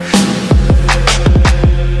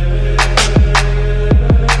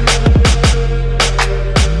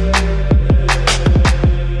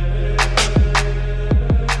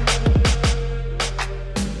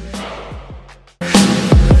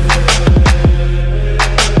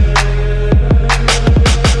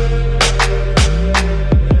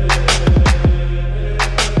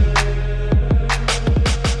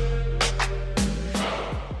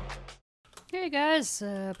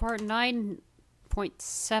part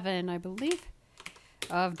 9.7, I believe,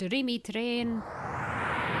 of Dreamy Train.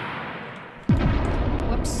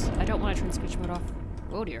 Whoops, I don't want to turn speech mode off.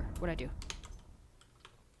 Oh dear, what'd I do?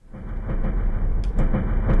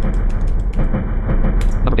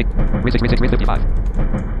 Number 8, grade 6, grade 6, grade 55.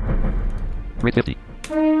 Grade 50.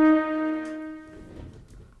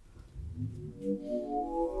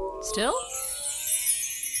 Still?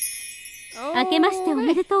 Oh, 明けましてお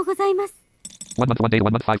めでとうございます。 1 month, 1 day,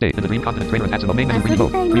 1 month, 5 day. In the Dream Continent Trainer and Maximum main menu green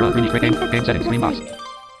mode. 3 round, green game settings, green box.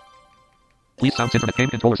 Please sounds internet game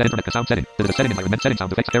controller set internet sound setting. This is a setting environment setting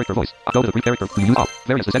sound effects character voice. Go to the brief character to use off.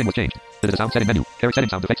 Various the setting was changed. This is a sound setting menu. Character setting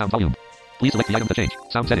sound effects sound volume. Please select the item to change.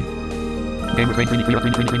 Sound setting. Game restrain greeny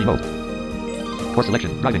mode. For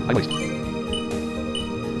selection, driving, high waist.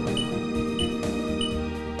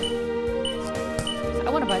 I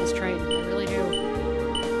want to buy this train. I really do.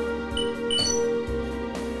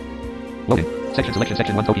 Loading. Section selection,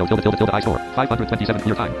 section 1 Tokyo tilde I store. 527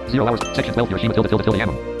 clear time. 0 hours. Section 12 Hiroshima tilde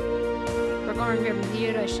Yamam. We're going from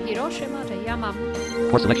Hiroshima to Yamam.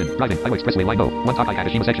 For selection, driving, highway expressway line mode. 1 Takai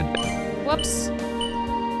Kagashima section. Whoops.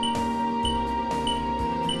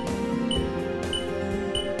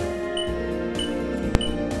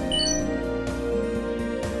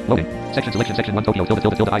 Loading. Section selection, section 1 Tokyo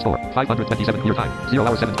tilde I store. 527 clear time. 0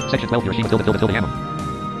 hours 7. Section 12 Hiroshima tilde Yamam.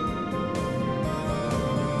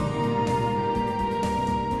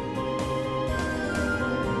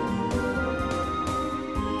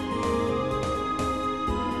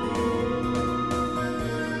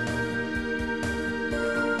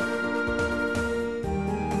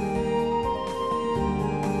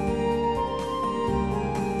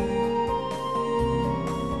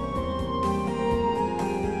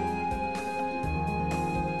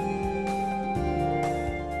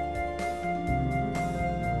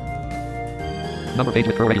 Number page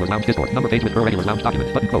with Pro Regulars Lounge Discord. Number page with Pro Regulars Lounge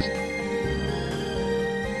document. Button close.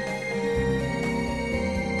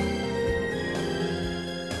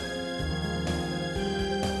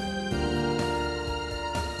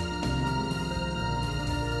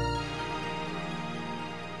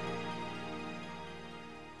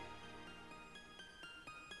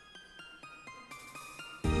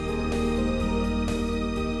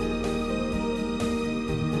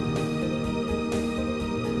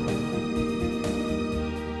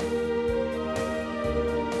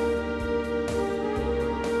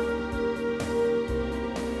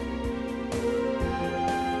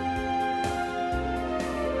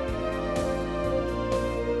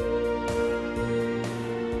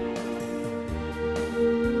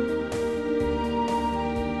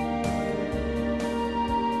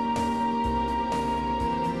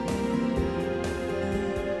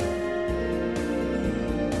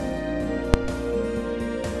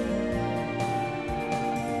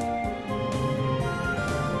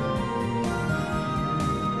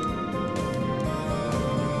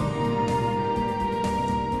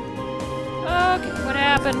 What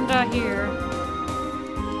happened here?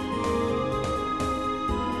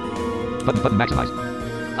 Button maximize.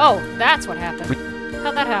 Oh, that's what happened.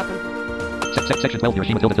 How'd that happen? Section 12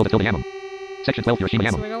 Hiroshima tilde Yamam. Section 12 Hiroshima So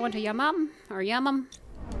Yamam. we're going to Yamam? Or Yamam?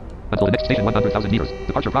 Until the next station 100,000 meters.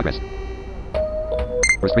 Departure progress.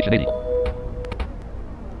 Restriction 80.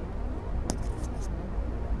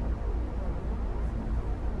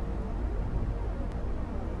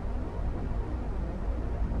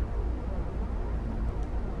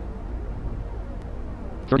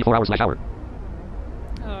 /hour.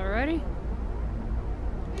 Alrighty.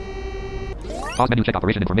 Pause menu check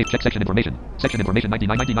operation information. Check section information. Section information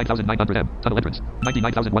 99,900 M. Tunnel entrance.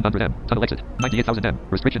 99,100 M. Tunnel exit. 98,000 M.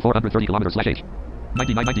 Restriction 430 kilometers /H.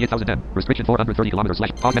 98,000 M. Restriction 430 kilometers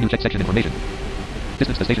 /. Pause menu check section information.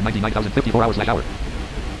 Distance to station 99,054 hours /hour.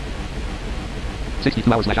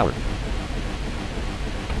 62 hours /hour.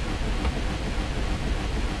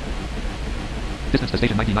 Distance to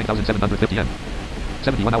station 99,750 M.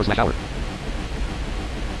 71 hours /hour.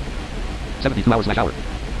 72 hours /hour.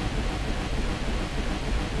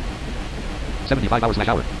 75 hours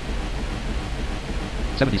 /hour.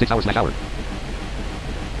 76 hours /hour.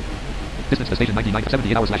 Distance to station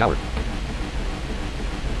 78 hours /hour.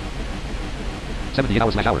 78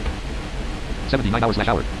 hours /hour. 79 hours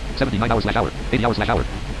 /hour. 79 hours /hour. 80 hours /hour.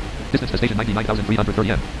 Distance to station 99,330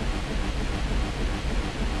 M.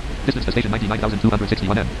 Distance to station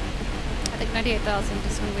 99,261 M. I think 98,000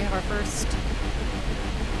 is when we have our first...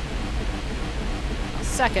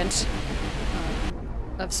 second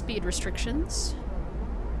of speed restrictions.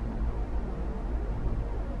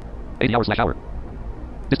 80 hours /hour.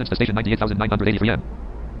 Distance to station 98,983 M.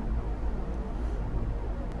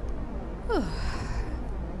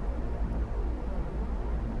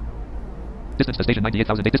 Distance to station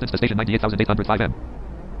 98,008. Distance to station 98,805 m.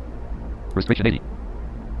 Restriction 80.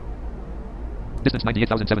 Distance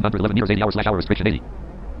 98,711 meters, 80 hours/hour. Restriction 80.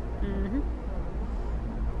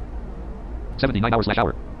 79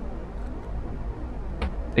 hours/hour.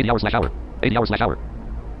 80 hours/hour. 80 hours/hour.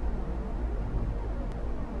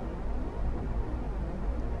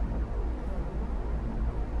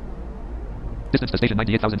 Distance to station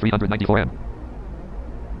 98,394 m.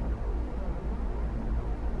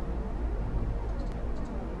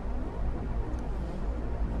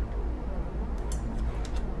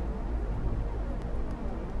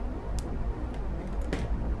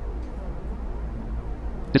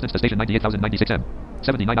 Distance to station 98,096 m.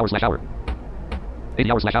 79 hours/hour.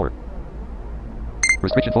 80 hours/hour.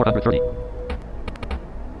 Restriction 430.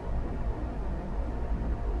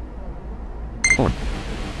 Form.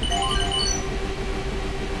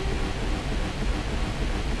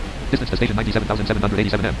 Distance to station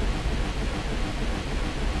 97,787 m.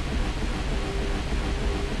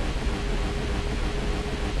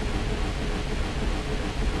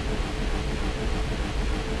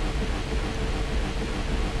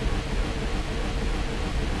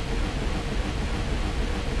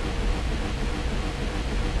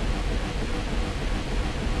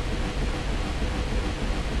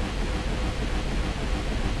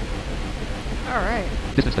 Alright.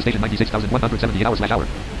 Distance to station 96,178 hours/hour.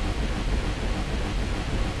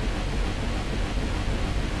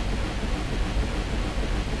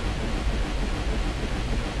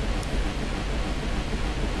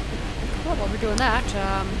 Well, while we're doing that,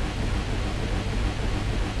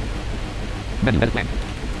 Menu, edit blank.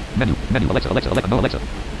 Menu, Alexa, no Alexa.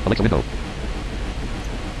 Alexa window.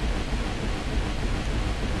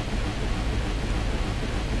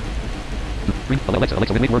 Alexa,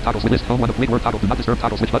 wait word toggles with list. Home 1 of wait word toggle. Do not disturb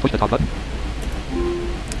toggle switch, but push the top button.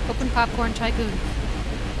 open Popcorn Tycoon.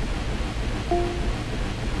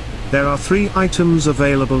 There are 3 items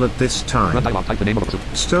available at this Run time. dialog, type the name of the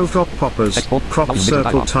pursuit. Stovetop poppers, Export, crop volume,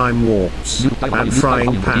 circle dialog. time warps, and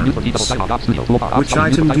frying pans. Which New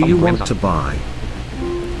item do you for want Amazon. to buy?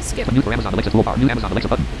 Skip. New for Amazon Alexa toolbar. New Amazon Alexa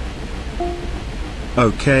button.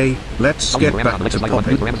 Okay, let's Volume get for back Amazon Alexa to slide 1. New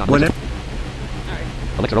popping. for Amazon Whenever Alright.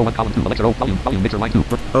 Alexa row 1 column 2. Alexa row volume mixer line 2.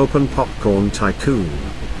 open Popcorn Tycoon.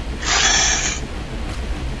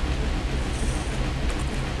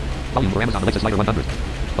 Volume for Amazon Alexa slider 100.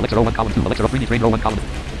 Alexa row 1 column 2. Alexa row 3D train row 1 column.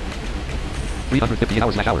 358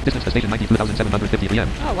 hours/hour. Distance to station 92,753 m.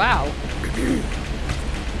 Oh, wow.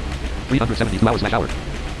 372 hours/hour.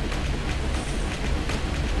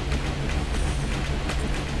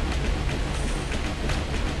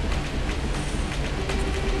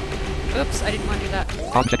 Oops, I didn't want to do that.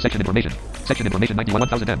 Object section information. Section information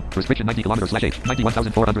 91,000 m. Restriction 90 km/h.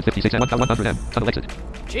 91,456 m. 1,100 m. Tunnel exit.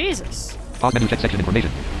 Jesus. Pause menu check section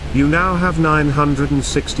information. You now have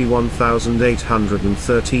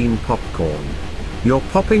 961,813 popcorn. You're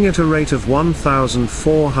popping at a rate of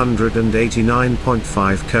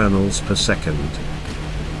 1,489.5 kernels per second.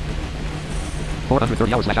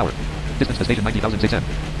 430 hours/hour. Distance to station 90,006 m.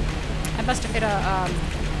 I must have hit a,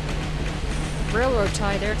 railroad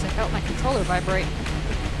tie there because I felt my controller vibrate.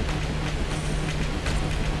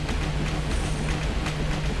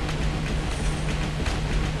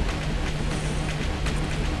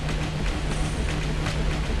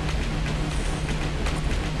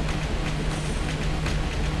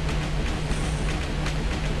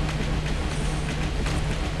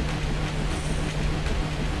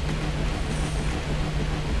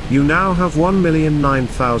 You now have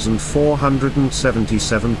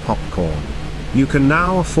 1,009,477 popcorn. You can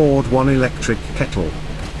now afford 1 electric kettle.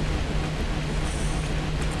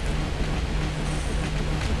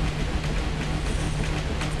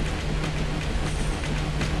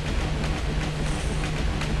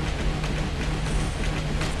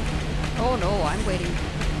 Oh no, I'm waiting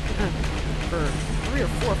for 3 or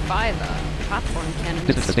 4 or 5 popcorn cannons.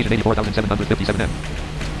 Distance to station 84,757 m.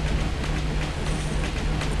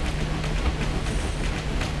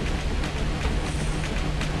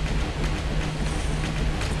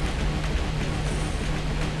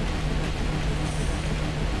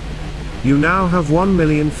 You now have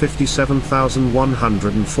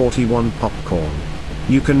 1,057,141 popcorn.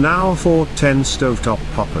 You can now afford 10 stovetop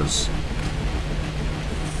poppers.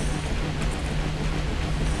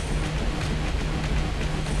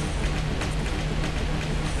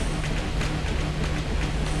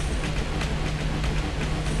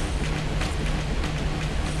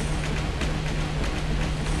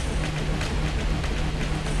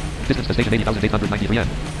 Distance to station 80,893 m.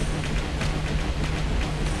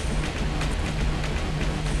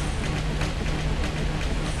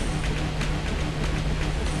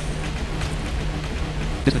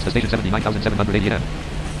 Distance to station 79,788 m.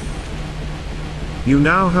 You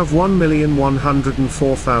now have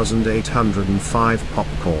 1,104,805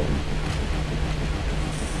 popcorn.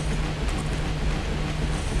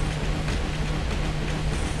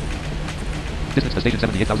 Distance to station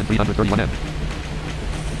 78,331 m.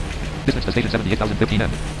 Distance to station 78,015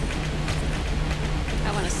 m.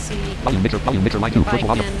 I want to see. Volume mixer line 2. If I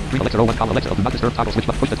Purple audio. can- Green Alexa 01 call Alexa. Do not disturb toggle switch.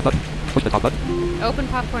 Push the button. Push the top button. Open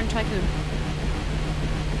Popcorn Tycoon.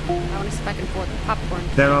 I want to see if I can afford the popcorn.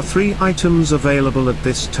 There are 3 items available at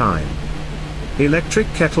this time.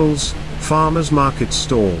 Electric kettles, farmers market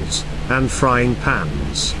stalls, and frying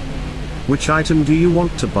pans. Which item do you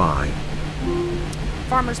want to buy?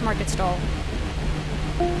 Farmer's Market stall.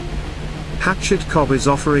 Hatchet Cobb is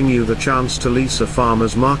offering you the chance to lease a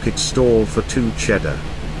farmer's market stall for 2 cheddar.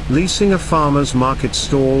 Leasing a farmer's market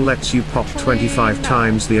stall lets you pop Actually, 25 no.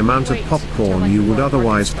 times the amount of Wait till popcorn I you can would afford a market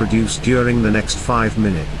otherwise stall. produce during the next 5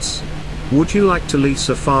 minutes. Would you like to lease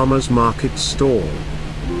a farmer's market stall?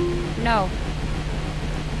 No.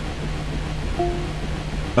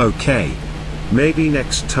 Okay. Maybe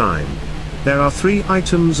next time. There are 3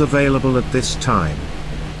 items available at this time.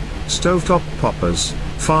 Stovetop poppers,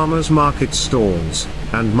 farmer's market stalls,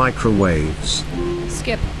 and microwaves.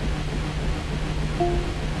 Skip.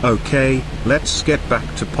 Okay, let's get back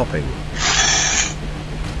to popping.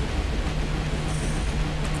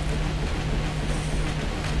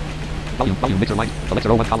 Volume mixer line. Alexa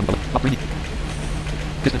 01 column. Up 3.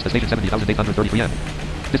 Distance to station 70,833 m.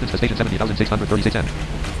 Distance to station 70,636 m.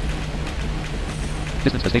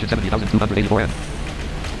 Distance to station 70,284 m.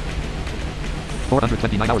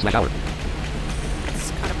 429 hours/hour.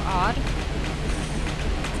 That's kind of odd.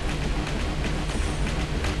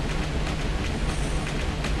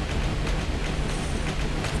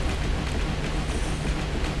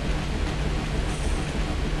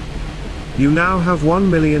 You now have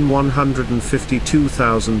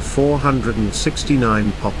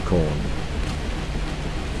 1,152,469 popcorn.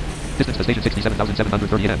 Distance to station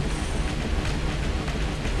 67,738 m.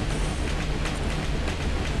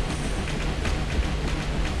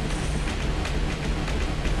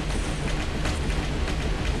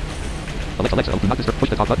 Alexa, do not disturb. Push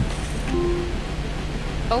the top button.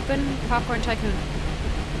 Open Popcorn Tycoon.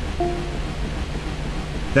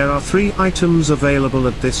 There are 3 items available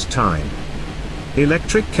at this time.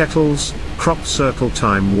 Electric kettles, crop circle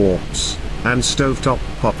time warps, and stovetop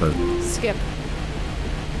popper. Skip.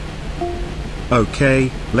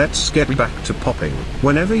 Okay, let's get back to popping.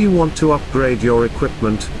 Whenever you want to upgrade your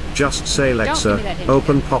equipment, just say Don't give Alexa, me that hint.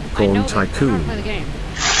 open I know Popcorn that. I know how to Tycoon. play the game.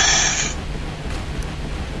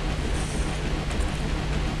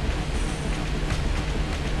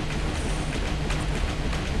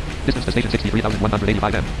 Distance to station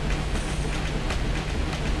 63,185 m.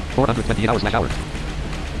 428 hours/hour.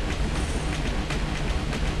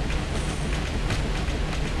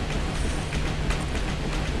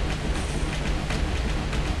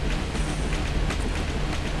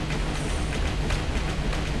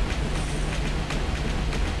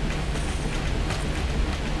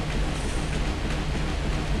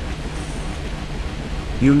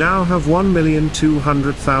 You now have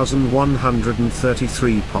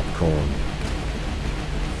 1,200,133 popcorn.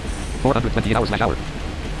 428 hours/hour.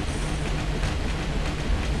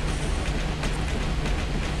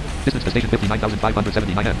 Distance to station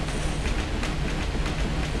 59,579 m.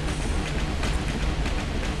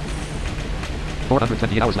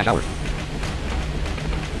 428 hours/hour.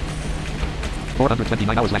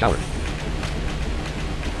 429 hours/hour.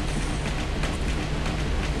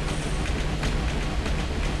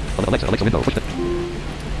 Alexa window. Push the.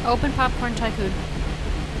 Open Popcorn Tycoon.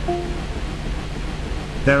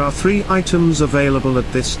 There are 3 items available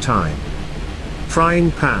at this time.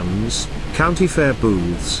 Frying pans, county fair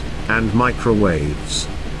booths, and microwaves.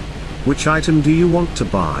 Which item do you want to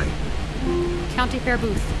buy? County Fair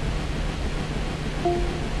booth.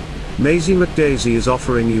 Maisie McDaisy is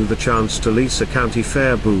offering you the chance to lease a county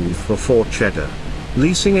fair booth for 4 cheddar.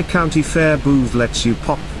 Leasing a county fair booth lets you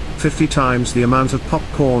pop 50 times the amount of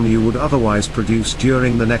popcorn you would otherwise produce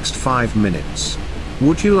during the next 5 minutes.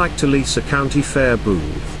 Would you like to lease a county fair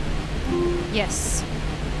booth? Yes.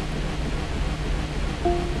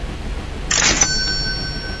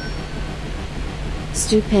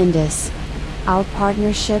 Stupendous. Our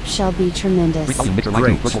partnership shall be tremendous. Volume mixer line 2.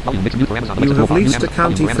 Great. Virtual volume mixer mute for Amazon. You Alexa have volume leased a Amazon.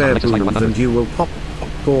 county Volume fair Alexa slider booth 100. and you will pop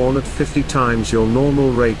popcorn at 50 times your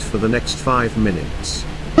normal rate for the next 5 minutes.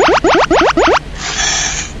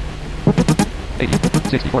 80,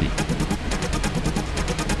 60, 40.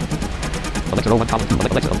 Alexa 01 column 2.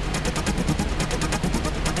 Alexa.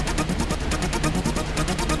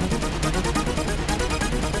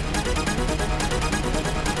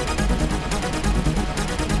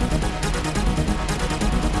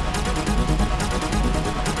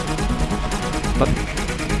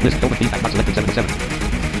 List. Open feedback. Not selected. 7 of 7.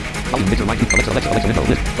 Volume mixer line 2. Alexa window.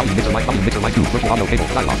 List. Volume mixer line 2. Virtual audio cable.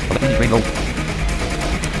 Dialog. Electronic train roll.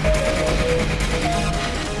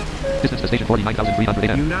 Distance to station 49,300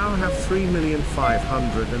 AM. You now have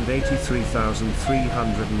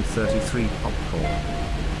 3,583,333 popcorn.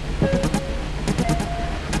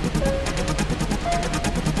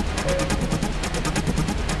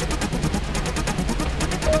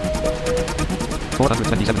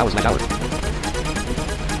 427 hours left hour.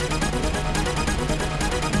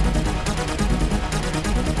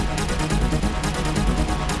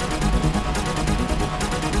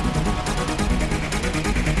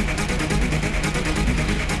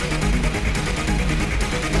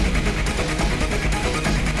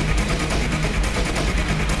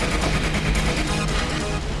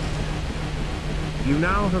 You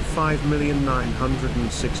now have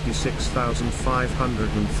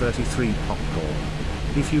 5,966,533 popcorn.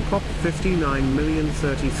 If you pop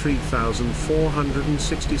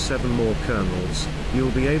 59,033,467 more kernels,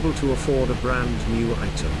 you'll be able to afford a brand new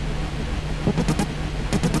item.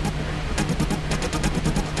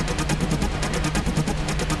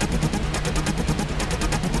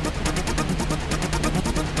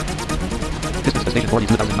 Distance to station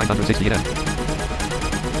 42,968 AM.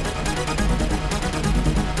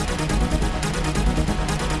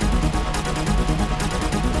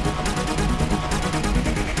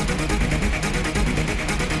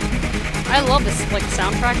 I love this like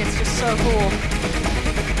soundtrack, it's just so cool.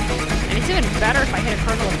 And it's even better if I hit a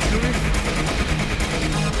kernel of truth.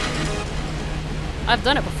 I've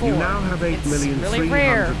done it before. You now have It's really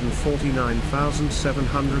rare.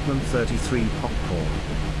 8,349,733 popcorn.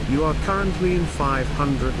 You are currently in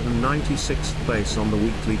 596th place on the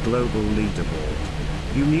weekly global leaderboard.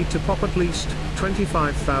 You need to pop at least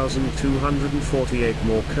 25,248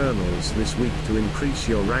 more kernels this week to increase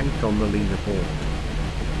your rank on the leaderboard.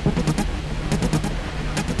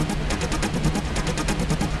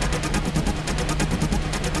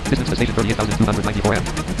 Distance to station 38,294 AM.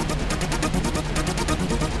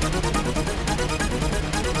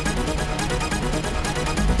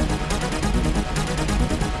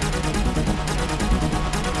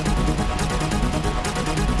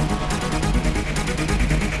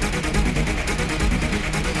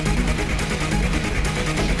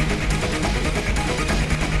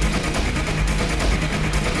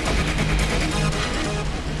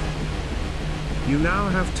 You now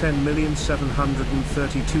have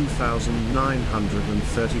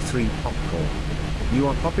 10,732,933 popcorn. You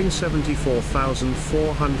are popping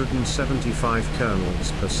 74,475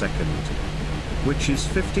 kernels per second, which is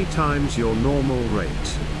 50 times your normal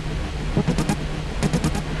rate.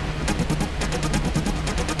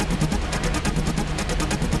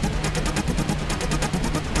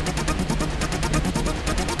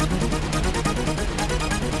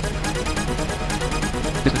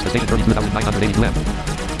 Distance to station 32,982 AM.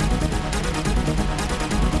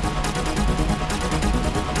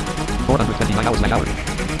 429 hours left hour.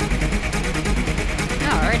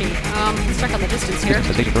 Alrighty, let's check on the distance here.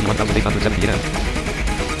 Distance to station 31,878 AM.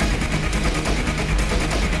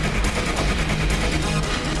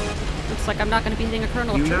 Looks like I'm not going to be hitting a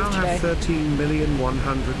kernel You of now truth have today.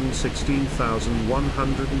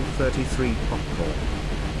 13,116,133 popcorn.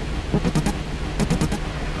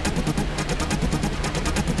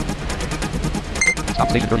 Stop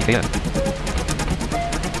station 30 AM.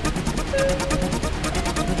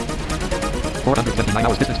 479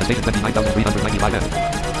 hours. Distance to station 29,395 AM.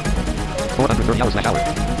 430 hours left hour.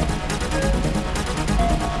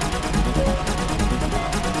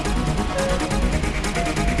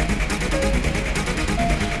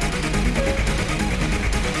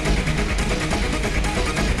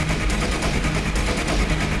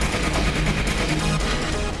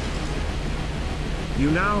 You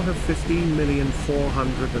now have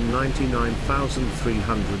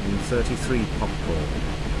 15,499,333 popcorn.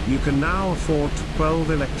 You can now afford 12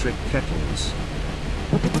 electric kettles.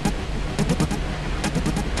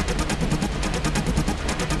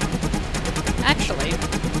 Actually,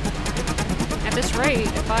 at this rate,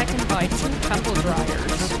 if I can buy 2 tumble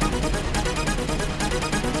dryers,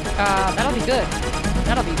 that'll be good.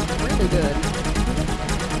 That'll be really good.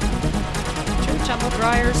 2 tumble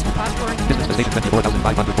dryers, popcorn Distance to cans. station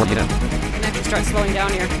 24,548 AM. And actually start slowing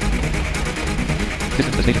down here.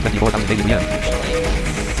 Distance to station 24,083 AM. Actually,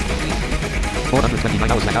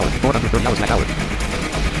 429 hours left hour. 430 hours left hour.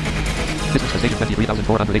 Distance to station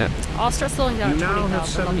 23,408 AM. I'll start slowing down You at now have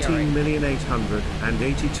 20,000. I'll be alright.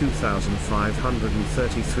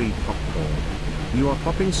 17,882,533 popcorn. You are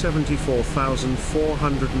popping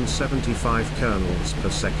 74,475 kernels per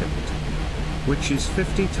second, which is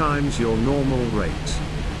 50 times your normal rate.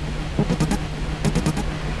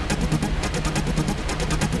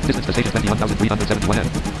 Distance to station 21,371 m.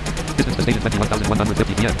 Distance to station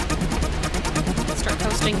 21,150 pm. Let's start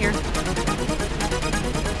coasting here.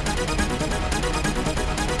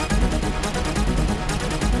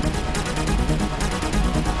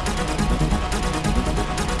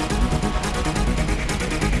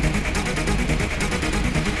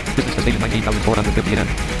 Distance to station 19,450 m.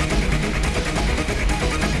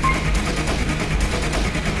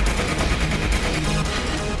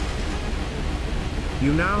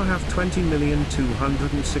 You now have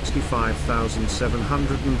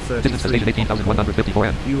 20,265,733. Distance to station 18,154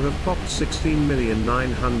 m. You have popped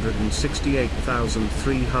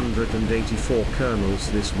 16,968,384 kernels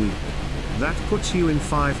this week. That puts you in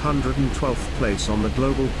 512th place on the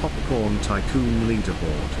global Popcorn Tycoon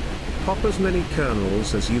leaderboard. Pop as many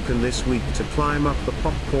kernels as you can this week to climb up the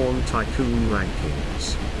Popcorn Tycoon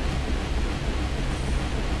rankings.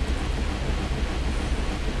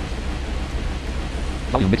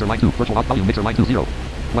 Volume mixer line 2. Virtual out volume mixer line 2 0.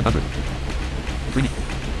 100.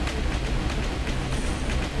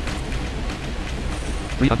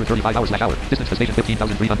 335 hours/hour. Distance to station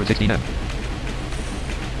 15,316 m.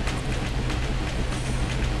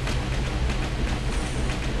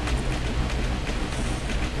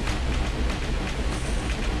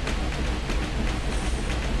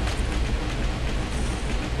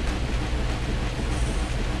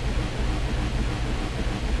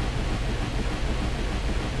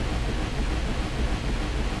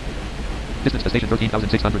 Distance to station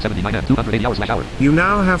 13,679 m. 280 hours/hour. You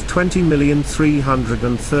now have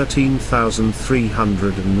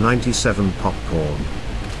 20,313,397 popcorn.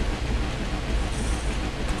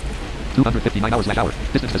 259 hours/hour.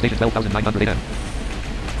 Distance to station 12,908 m.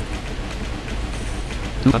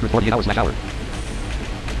 248 hours/hour.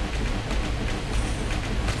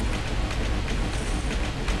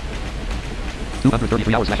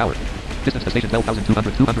 233 hours/hour. Distance to station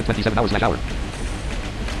 12,200. 227 hours/hour.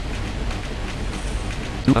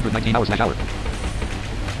 219 hours/hour.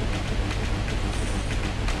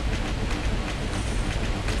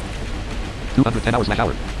 210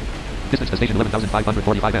 hours/hour. Distance to station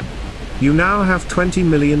 11,545 m. You now have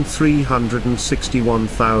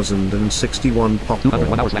 20,361,061 popcorn.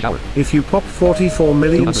 201 hours/hour. If you pop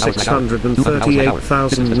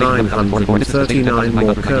 44,638,939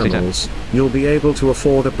 more kernels, you'll be able to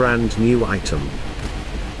afford a brand new item.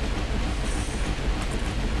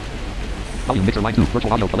 Volume mixer line 2.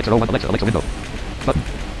 Virtual audio. Alexa 01. Alexa window. Button.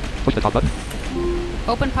 Push the top button.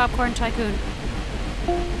 Open Popcorn Tycoon.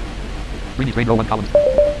 Greeny train row 1 columns.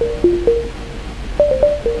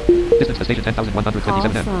 Distance to station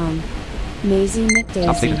 10,157 Call m. from Maisie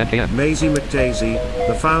Stop station 10 McDaisy. km. Maisie McDaisy,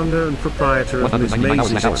 the founder and proprietor of Ms. 199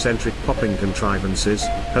 Maisie's hours/hour. eccentric popping contrivances,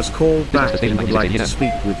 has called Business back station and would like 1960 to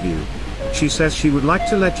speak with you. She says she would like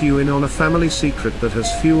to let you in on a family secret that has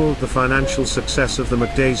fueled the financial success of the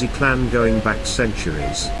McDaisy clan going back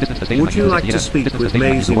centuries. Distance to station Would you like to 1960 speak Distance to with station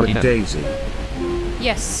Maisie 1914 m. McDaisy?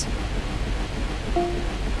 Yes.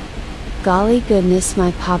 Golly goodness,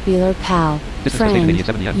 my popular pal, This is friend, the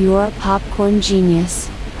station 80 you're a popcorn genius,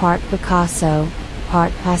 part Picasso,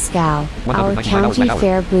 part Pascal. Our 199 county hours/hour.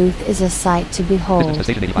 fair booth is a sight to behold. This is the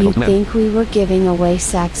station 85 You'd m. think we were giving away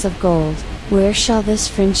sacks of gold. Where shall this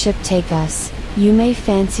friendship take us? You may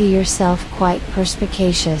fancy yourself quite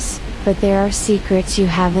perspicacious, but there are secrets you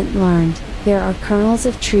haven't learned. There are kernels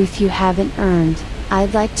of truth you haven't earned.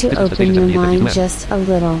 I'd like to This is the open station your 78 mind 52 m. just a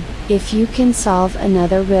little. If you can solve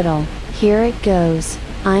another riddle, here it goes.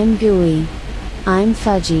 I'm gooey. I'm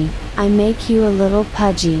fudgy. I make you a little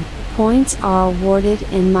pudgy. Points are awarded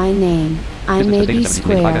in my name. I This is may the be station 75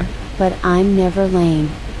 square, m. but I'm never lame.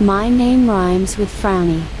 My name rhymes with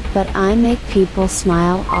frowny, but I make people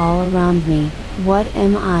smile all around me. What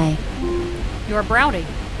am I? You're a brownie.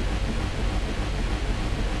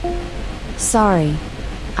 Sorry.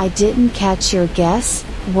 I didn't catch your guess.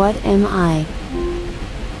 What am I?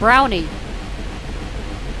 Brownie.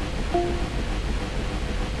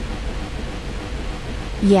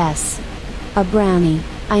 Yes. A brownie.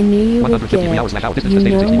 I knew you would get 153 hours/hour. it. Distance You to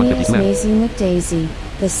station know me as 6152 m. Maisie McDaisy,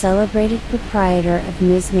 the celebrated proprietor of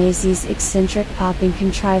Ms. Maisie's eccentric popping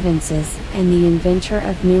contrivances, and the inventor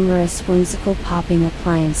of numerous whimsical popping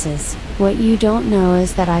appliances. What you don't know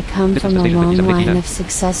is that I come Distance from to a station long 57 line m. of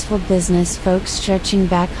successful business folks stretching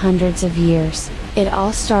back hundreds of years. It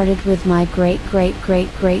all started with my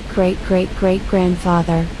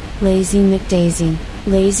great-great-great-great-great-great-great-grandfather, Lazy McDaisy.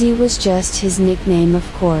 Lazy was just his nickname,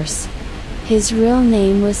 of course. His real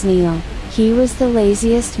name was Neil. He was the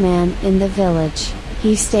laziest man in the village.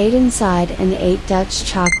 He stayed inside and ate Dutch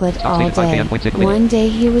chocolate all day. One day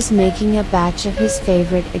he was making a batch of his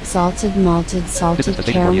favorite exalted malted salted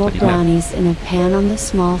caramel brownies in a pan on the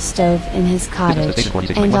small stove in his cottage.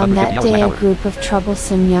 And on that day a group of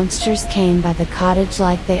troublesome youngsters came by the cottage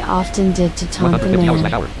like they often did to taunt the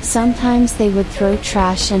man. Sometimes they would throw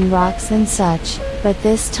trash and rocks and such, but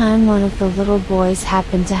this time one of the little boys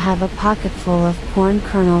happened to have a pocket full of corn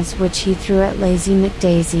kernels which he threw at Lazy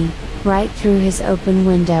McDaisy, right through his open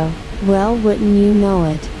window. Well, wouldn't you know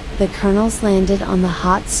it, the kernels landed on the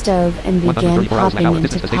hot stove and began popping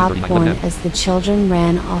into popcorn as the children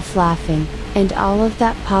ran off laughing, and all of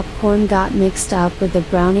that popcorn got mixed up with the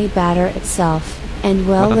brownie batter itself. And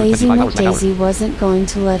well, Lazy McDaisy wasn't going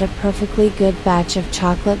to let a perfectly good batch of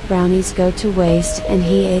chocolate brownies go to waste, and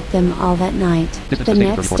he ate them all that night. The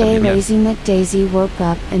next day Lazy McDaisy woke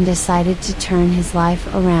up and decided to turn his life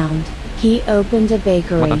around. He opened a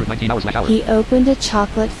bakery. He opened a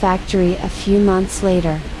chocolate factory a few months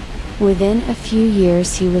later. Within a few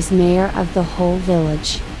years he was mayor of the whole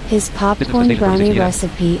village. His popcorn brownie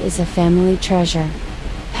recipe is a family treasure,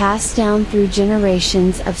 passed down through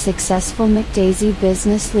generations of successful McDaisy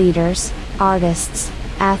business leaders, artists,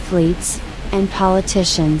 athletes, and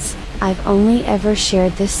politicians. I've only ever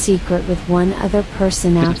shared this secret with one other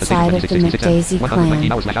person outside of the McDaisy clan.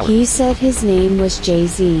 He said his name was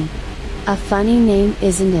Jay-Z. A funny name,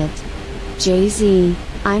 isn't it? Jay-Z.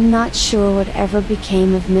 I'm not sure whatever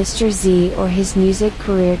became of Mr. Z or his music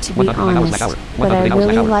career, to be honest, but I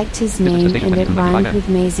really liked his name and it rhymed with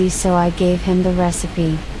Maisie, so I gave him the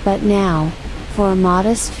recipe. But now, for a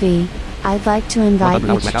modest fee, I'd like to invite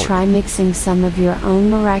you to try mixing some of your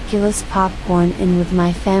own miraculous popcorn in with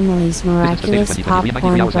my family's miraculous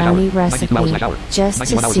popcorn brownie recipe, just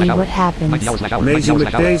to see what happens. Maisie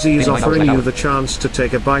McDaisy is offering you the chance to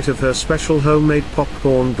take a bite of her special homemade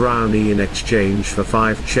popcorn brownie in exchange for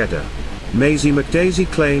 5 cheddar. Maisie McDaisy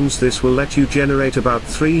claims this will let you generate about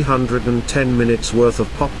 310 minutes worth of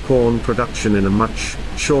popcorn production in a much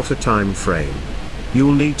shorter time frame.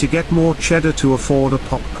 You'll need to get more cheddar to afford a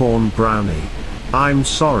popcorn brownie. I'm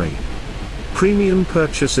sorry. Premium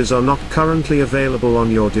purchases are not currently available on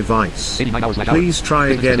your device. Please try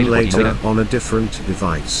again later on a different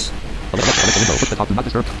device.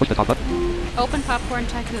 Open Popcorn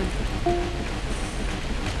Tycoon.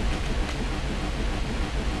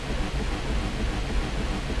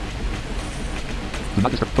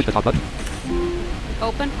 Push the top button.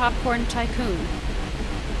 Open Popcorn Tycoon.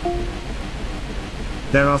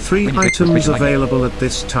 There are 3 items available at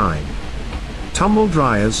this time: tumble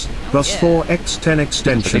dryers, Bus 4X10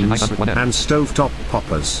 extensions, and stovetop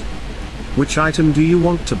poppers. Which item do you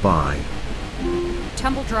want to buy?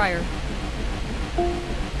 Tumble dryer.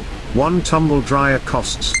 One tumble dryer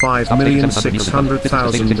costs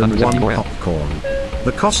 5,600,001 popcorn.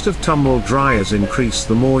 The cost of tumble dryers increase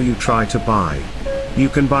the more you try to buy. You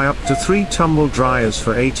can buy up to 3 tumble dryers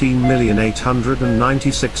for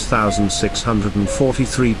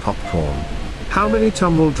 18,896,643 popcorn. How many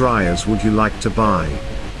tumble dryers would you like to buy?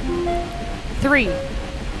 3.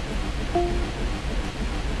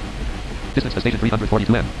 Distance to station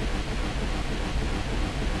 342 M.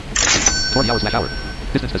 20 hours/hour.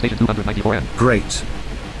 Distance to station 294 M. Great.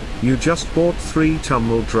 You just bought 3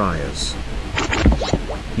 tumble dryers.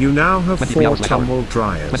 You now have 4 tumble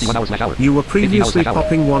dryers. You were previously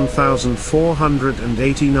popping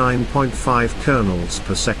 1,489.5 kernels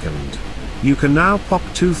per second. You can now pop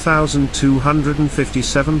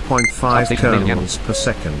 2,257.5 kernels per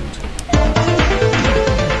second.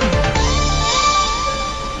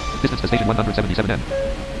 Distance to station 177 M.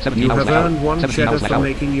 You have earned 1 cheddar for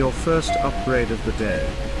making your first upgrade of the day.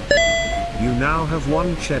 You now have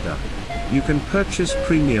 1 cheddar. You can purchase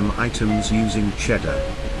premium items using cheddar.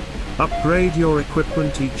 Upgrade your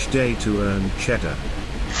equipment each day to earn cheddar.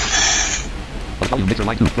 Volume mixer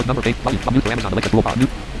line 2, foot number 8, volume from new for Amazon Alexa toolbar, new.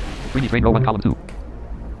 3D train row 1 column 2.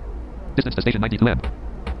 Distance to station 92 M.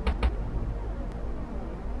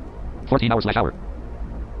 14 hours/hour.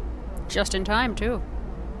 Just in time, too.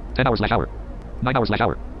 10 hours/hour. 9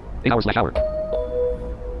 hours/hour. 8 hours/hour.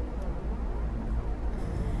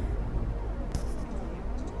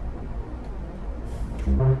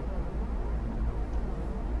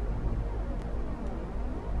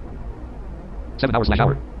 Seven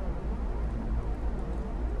hours/hour.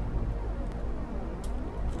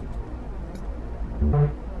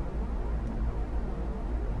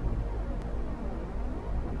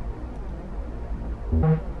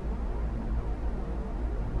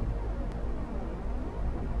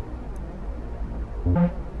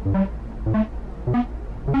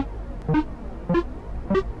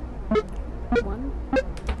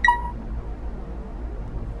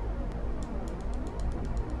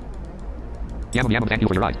 Yamam Yamam, thank you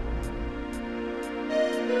for your ride.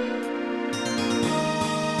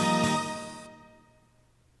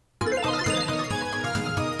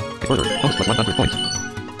 Further, bonus plus 100 points.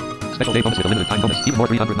 Special day bonus with a limited time bonus. Even more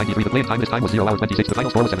 393. The play-in time this time was 0 hours 26. The final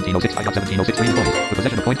score was 1706. I got 1706 3 points. The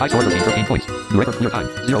possession of points high score 13 points. New record clear time.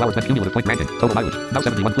 0 hours spent cumulative point ranking. Total mileage. Now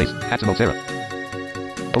 71 place. Hatsimo Sarah.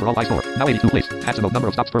 Overall high score. Now 82 place. Hatsimo number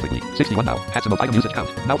of stops perfectly. 61 now. Hatsimo item usage count.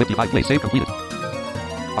 Now 55 place. Save completed.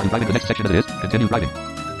 Are you driving the next section as it is? Continue driving.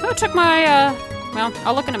 Who took my, well,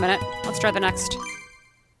 I'll look in a minute. Let's try the next.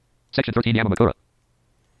 Section 13 Yamamakura.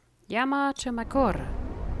 Yamamakura.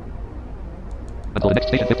 Until the next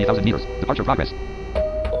station 50,000 meters. Departure progress.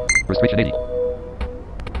 Restriction 80.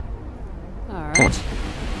 Alright.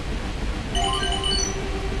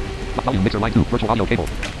 Volume mixer line 2. Virtual audio cable.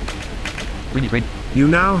 Greeny train. You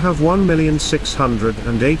now have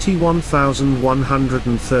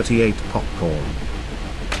 1,681,138 popcorn.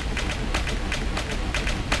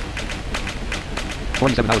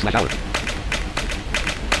 47 hours slash hour.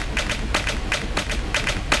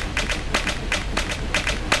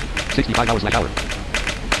 65 hours slash hour.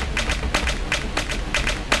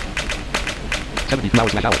 72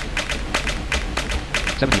 hours slash hour.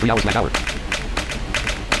 73 hours slash hour.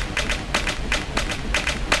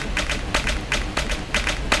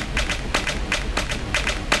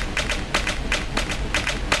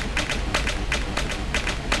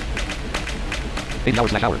 80 hours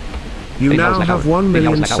slash hour. You now have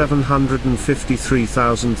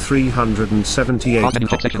 1,753,378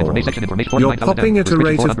 popcorn. You're popping at a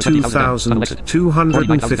rate of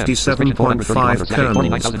 2,257.5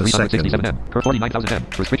 kernels per second. Per 49,000 M.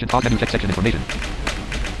 Restriction pause menu check section information.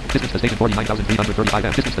 Distance to station 49,335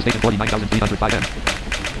 M. Distance to station 49,305 M.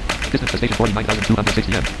 Distance to station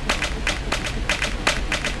 49,260 M.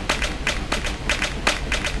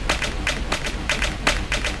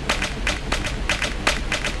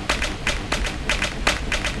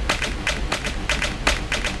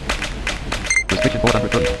 Restriction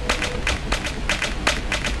 430.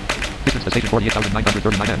 Distance to station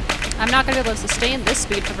 48,939 M. I'm not going to be able to sustain this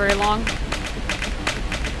speed for very long.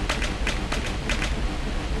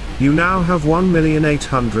 You now have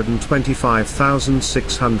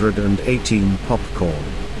 1,825,618 popcorn.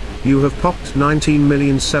 You have popped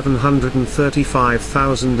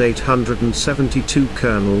 19,735,872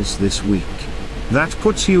 kernels this week. That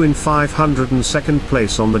puts you in 502nd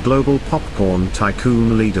place on the Global Popcorn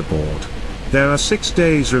Tycoon leaderboard. There are 6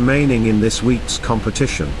 days remaining in this week's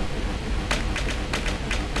competition.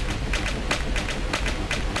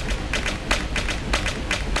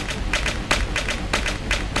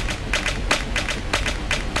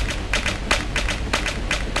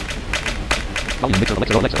 Volume mixer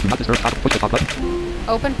Alexa. Do not disturb top. Push the top button.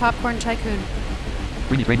 Open Popcorn Tycoon.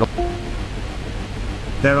 Greeny train.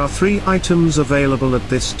 There are 3 items available at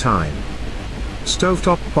this time: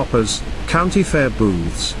 stovetop poppers, county fair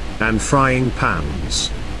booths, and frying pans.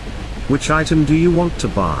 Which item do you want to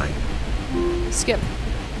buy? Skip.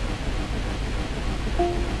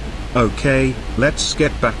 Okay, let's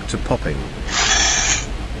get back to popping.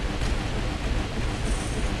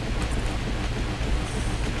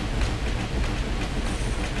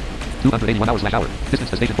 281 hours slash hour. Distance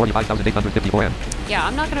to station 45,854 M. Yeah,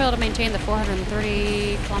 I'm not going to be able to maintain the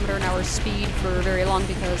 430 kilometer an hour speed for very long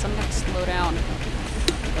because I'm going to slow down.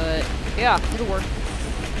 But yeah, it'll work.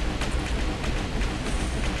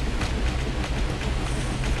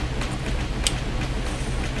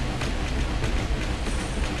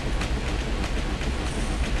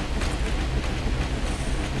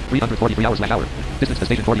 $343 hours slash hour. Distance to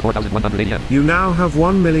station 44,180 M. You now have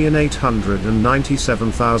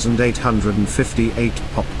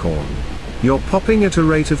 1,897,858 popcorn. You're popping at a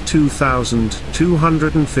rate of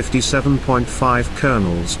 2,257.5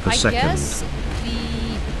 kernels per second. I guess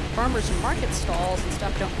the farmers market stalls and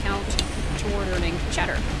stuff don't count toward earning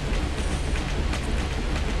cheddar.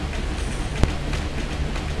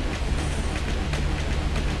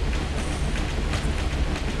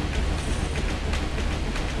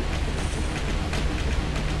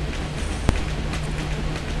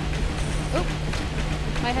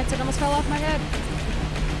 My headset almost fell off my head.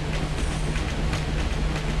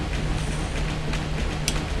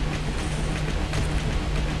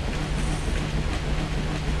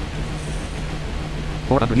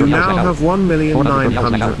 You now have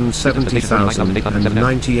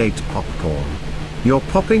 1,970,098 popcorn. You're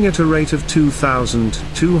popping at a rate of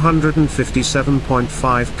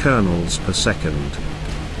 2,257.5 kernels per second.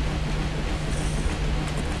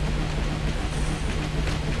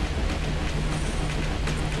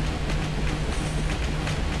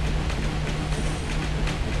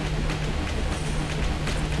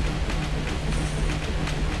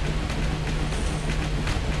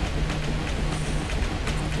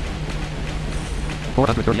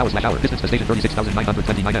 430 hours slash hour. Distance to station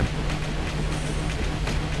 36,929 m.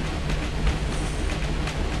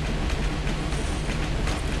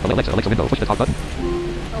 Alexa window. Push the talk button.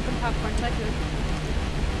 Open popcorn tycoon.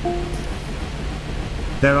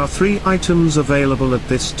 There are 3 items available at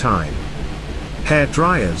this time. Hair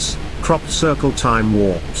dryers, crop circle time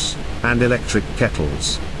warps, and electric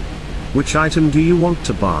kettles. Which item do you want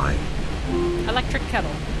to buy? Electric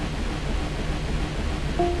kettle.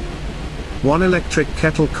 1 electric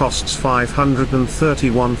kettle costs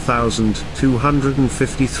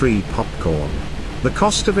 531,253 popcorn. The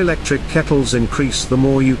cost of electric kettles increase the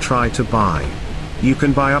more you try to buy. You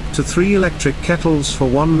can buy up to 3 electric kettles for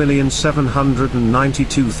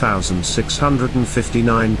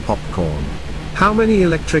 1,792,659 popcorn. How many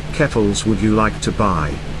electric kettles would you like to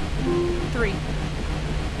buy? 3.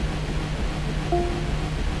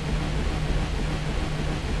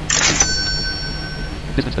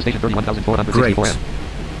 Distance to station 31,464 Great. m.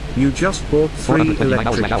 You just bought 3 429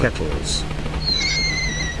 hours electric slash hour. kettles.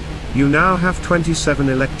 You now have 27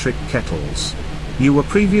 electric kettles. You were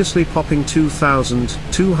previously popping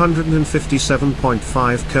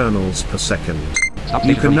 2,257.5 kernels per second. Stop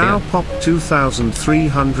You station can now 30 pop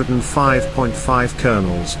 2,305.5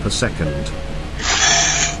 kernels per second.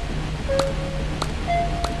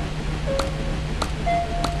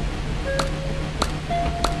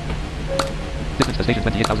 Distance to station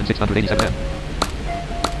 28,687 m.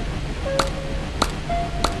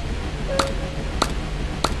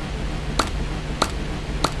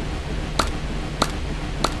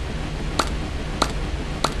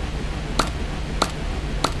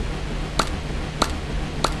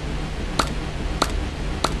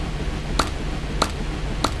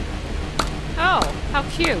 Oh, how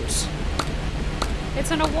cute.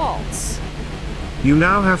 It's in a waltz. You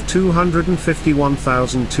now have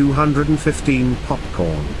 251,215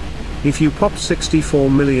 popcorn. If you pop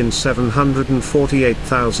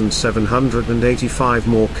 64,748,785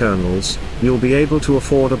 more kernels, you'll be able to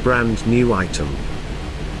afford a brand new item.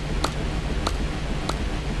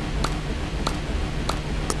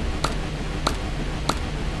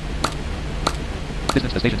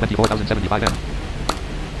 Distance to station 24,075 m.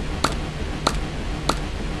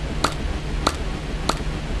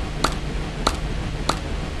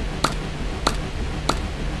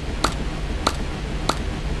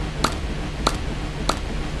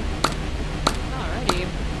 Alrighty.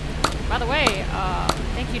 By the way,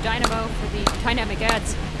 thank you Dynamo for the dynamic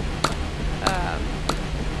ads.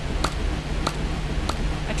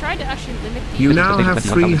 I tried to actually limit the You now have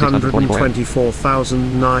 324,644.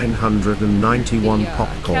 324,991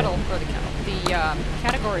 popcorn. The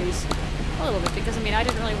categories a little bit because I mean I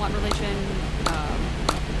didn't really want religion.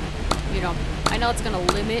 You know, I know it's gonna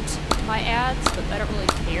limit my ads, but I don't really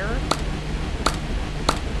care.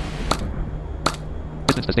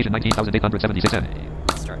 Distance to station 19,876 m.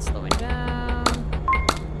 Let's start slowing down.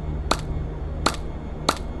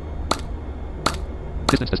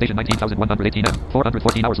 Distance to station 19,118 m.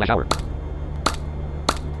 414 hours slash hour.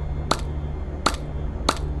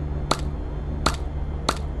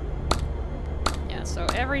 Yeah, so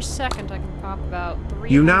every second I can pop about 3.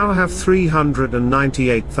 You now have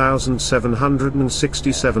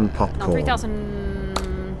 398,767 No, popcorn. 3,000. I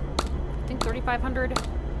think 3,500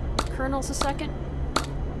 kernels a second.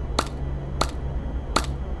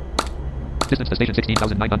 Distance to station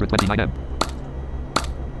 16,929 m.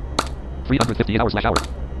 358 hours slash hour.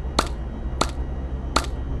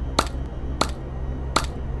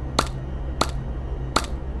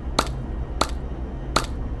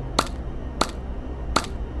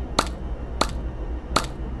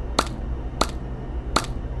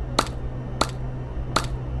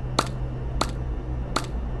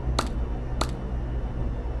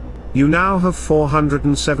 You now have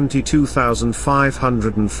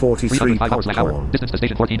 472,543 305 hours slash hour. popcorn. Distance to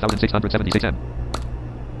station 14,676 m.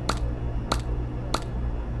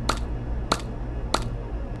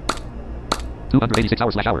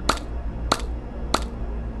 $286 slash hour.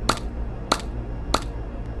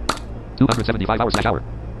 275 hours slash hour.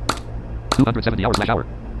 270 hours slash hour.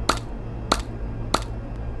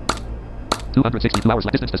 262 hours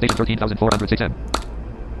slash distance to station 13,406 m.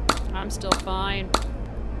 I'm still fine.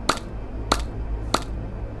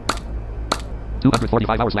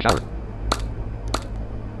 245 hours slash hour.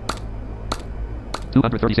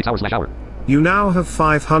 236 hours slash hour. You now have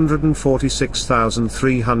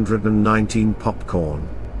 546,319 popcorn.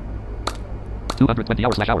 220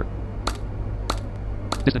 hours slash hour.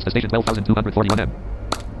 Distance to station 12,241 m.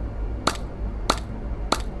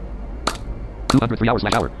 203 hours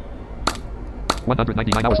slash hour.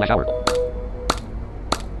 199 hours slash hour.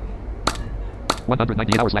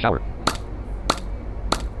 198 hours slash hour.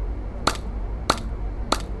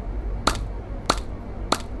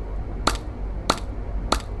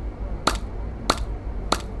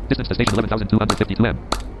 to station 11,252 M.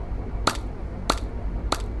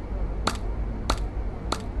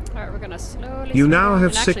 Alright, we're gonna slowly. You slow now down.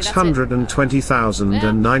 have And actually, that's it.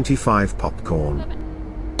 620,095 popcorn. 11.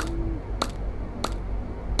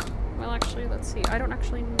 Well, actually, let's see. I don't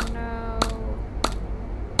actually know.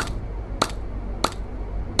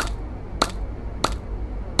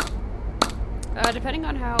 Depending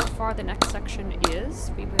on how far the next section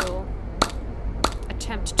is, we will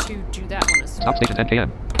attempt to do that one as well. Stop station 10 km.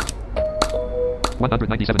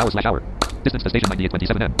 197 hours/hour. Distance to station 90 at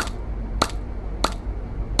 27 M.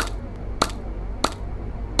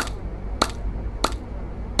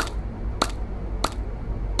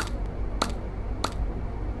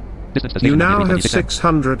 Distance to You station now 90 at have 26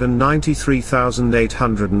 M.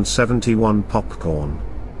 693,871 popcorn.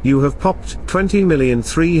 You have popped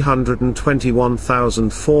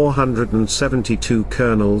 20,321,472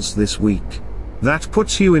 kernels this week. That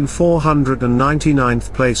puts you in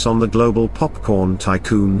 499th place on the Global Popcorn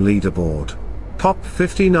Tycoon leaderboard. Pop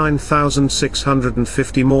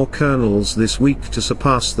 59,650 more kernels this week to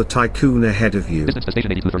surpass the Tycoon ahead of you. Distance to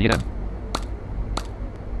station 8238 M.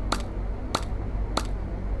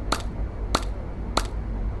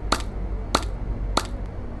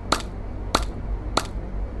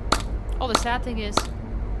 Oh, the sad thing is,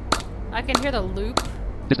 I can hear the loop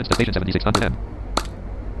Distance to station 7600 M.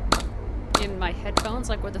 in my headphones,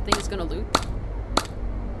 like where the thing is gonna loop. A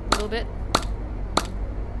little bit.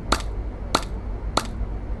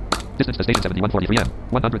 Distance to station 7143 M.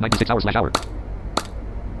 196 hours/hour.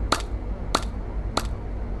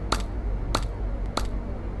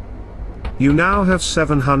 You now have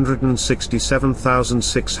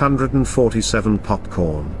 767,647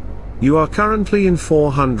 popcorn. You are currently in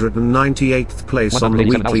 498th place on the 187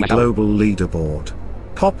 weekly hours/hour. global leaderboard.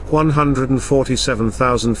 Pop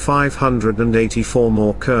 147,584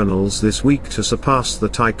 more kernels this week to surpass the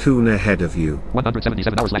Tycoon ahead of you.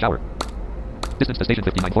 177 hours/hour. Distance to station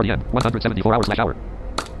 5940 M. 174 hours/hour.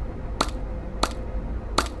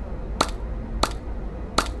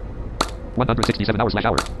 $167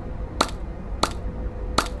 hours/hour.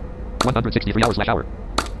 163 hours/hour.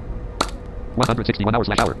 161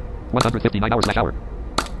 hours/hour. 159 hours/hour.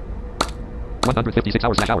 156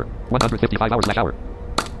 hours/hour. 155 hours/hour.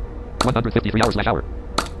 153 hours/hour.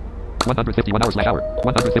 151 hours/hour.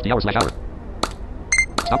 150 hours/hour.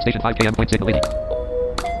 Stop station 5 km. Point signal 80.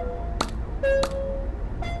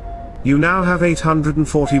 You now have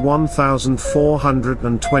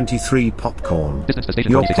 841,423 popcorn. Distance to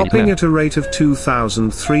station You're 26 popping 82 at a rate of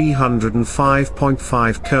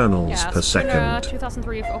 2,305.5 kernels Yeah, per so second.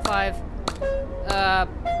 2003-05.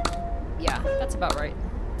 Yeah, that's about right.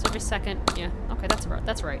 So every second, yeah. Okay, that's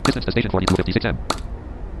right. Distance to station 4256 M.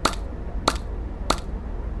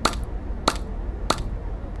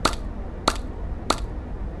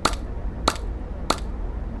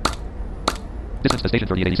 Distance to station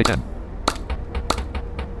 3886 M.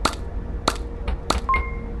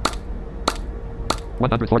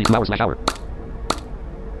 $142 hours/hour.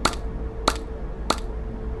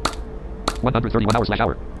 131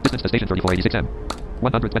 hours/hour. Distance to station 3486 M.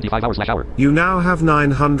 125 hours/hour. You now have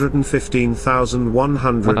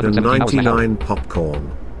 915,199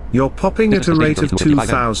 popcorn. You're popping at a rate of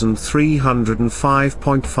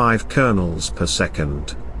 2,305.5 kernels per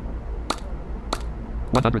second.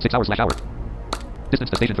 106 hours/hour. Distance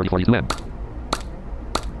to station 3042 M.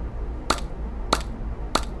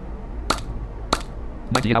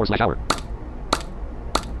 98 hours/hour.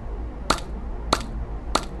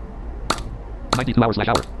 92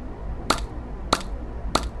 hours/hour.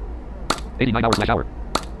 89 hours/hour.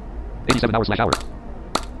 87 hours/hour.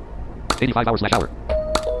 85 hours/hour.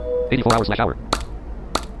 84 hours/hour.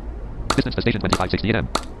 Distance to station 2568 M.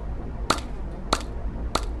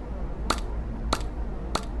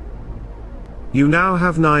 You now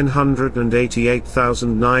have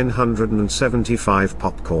 988,975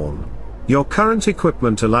 popcorn. Your current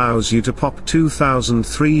equipment allows you to pop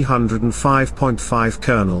 2,305.5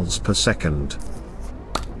 kernels per second.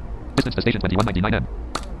 Distance to station 2199 M.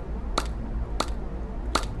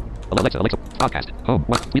 Alexa, podcast, home,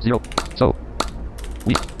 1, tweet 0, so,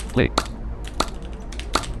 we, play.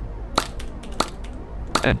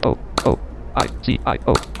 N-O-O-I-C-I-O-I,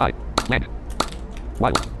 land.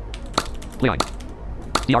 Wild. Play line.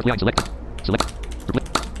 DR play line selected. Select. Replay.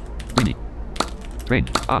 Dreamy. Train,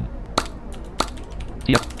 on.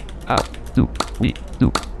 TF, out, do, we,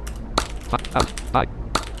 do. Out, I.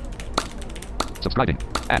 Subscribing,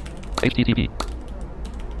 at, HTTP.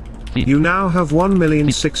 Feed. You now have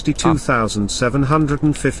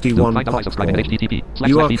 1,062,751 popcorn.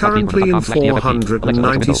 You are currently in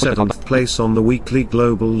 497th place on the weekly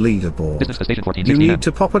global leaderboard. Distance to station 14, You 16 need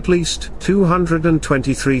to pop at least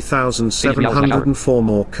 223,704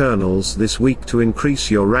 more kernels this week to increase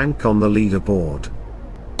your rank on the leaderboard.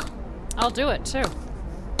 I'll do it too.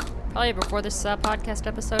 Probably before this podcast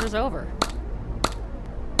episode is over.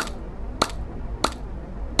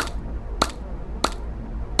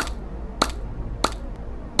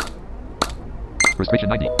 Restriction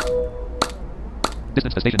 90.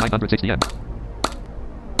 Distance to station 960 m.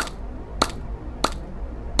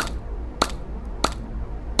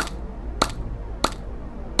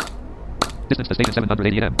 Distance to station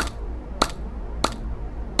 780 m.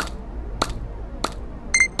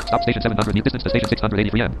 Stop station 700 m. Distance to station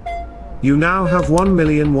 683 m. You now have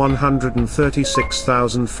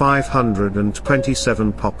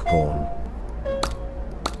 1,136,527 popcorn.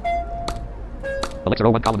 Alexa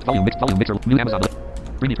row 1 column volume mixer new Amazon.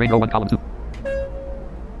 Greeny train row 1 column 2.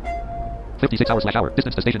 56 hours/hour.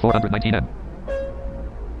 Distance to station 419 m.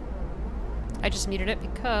 I just muted it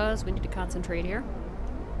because we need to concentrate here.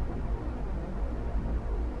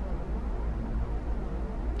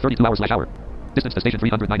 32 hours/hour. Distance to station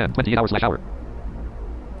 309 m. 28 hours/hour.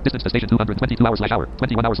 Distance to station 222 hours/hour.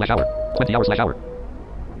 21 hours/hour. 20 hours/hour.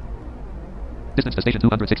 Distance to station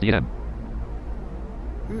 268 m.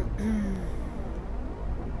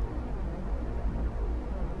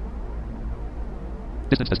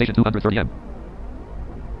 Distance to station 230 m.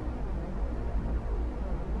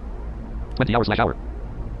 20 hours/hour.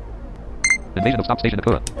 Invasion of stop station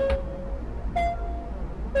Nakura.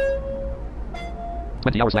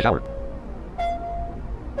 20 hours/hour.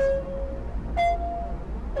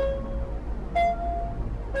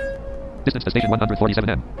 Distance to station 147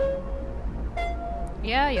 m.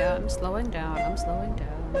 Yeah, I'm slowing down.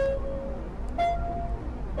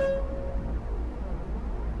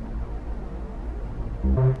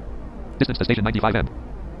 Distance to station 95 m.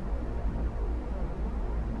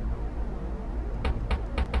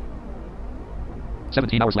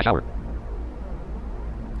 $17 hours/hour.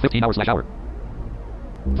 15 hours/hour.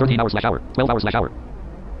 13 hours/hour. 12 hours/hour.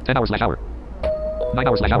 10 hours/hour. 9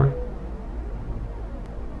 hours/hour.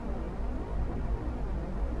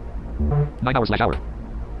 9 hours/hour.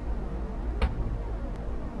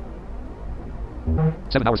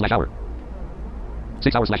 7 hours/hour.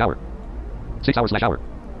 6 hours/hour. 6 hours/hour.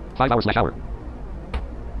 5 hours/hour.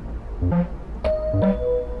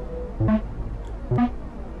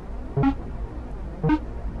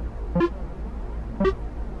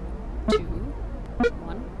 2,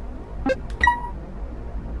 1.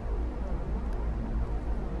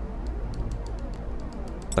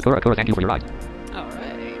 Akura, thank you for your ride.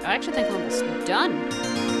 Alright. I actually think I'm almost done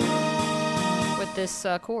with this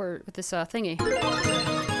thingy.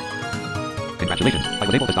 Congratulations, I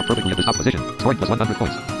was able to stop perfectly at the stop position. Scoring plus 100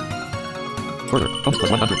 points. Further, homes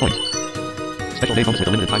plus 100 points. Special day homes with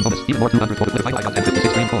a limited time bonus. Even more 200 points. With the final I got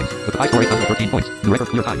 1056 green coins. With the high score 813 points. New record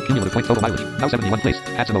clear time. Cumulative point total mileage. Now 71 place.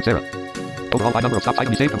 Handsome Oak Sarah. Overall high number of stops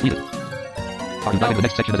item saved completed. Are you driving the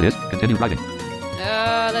next section as it is? Continue driving.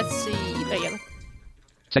 Let's see. Yeah.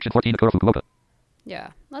 Section 14 Akura Fukuoka.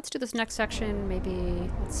 Yeah. Let's do this next section. Maybe.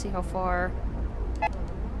 Let's see how far.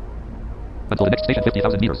 Until the next station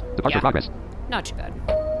 50,000 meters. Departure progress. Not too bad.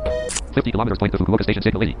 50 kilometers point to Fukuoka Station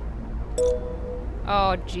Signal 80.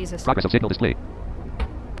 Oh, Jesus. Progress of signal display.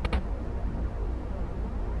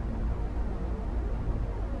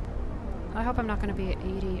 I hope I'm not going to be at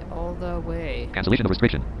 80 all the way. Cancellation of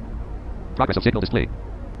restriction. Progress of signal display.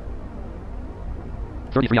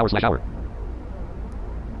 33 hours/hour.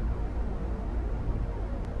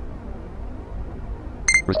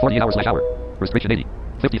 Rest 48 hours/hour. Restriction 80.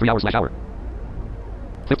 53 hours/hour.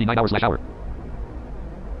 59 hours/hour.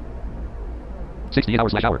 68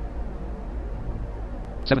 hours/hour.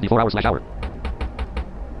 74 hours/hour.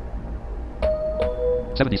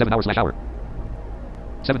 77 hours/hour.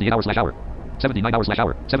 78 hours/hour. 79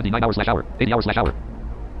 hours/hour. 79 hours/hour. 80 hours/hour.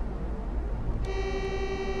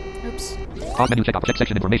 Oops. Pause menu check off. Check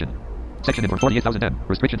section information. Section info 48,000 m.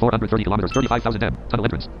 Restriction 430 kilometers. 35,000 m. Tunnel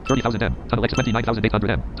entrance. 30,000 m. Tunnel exit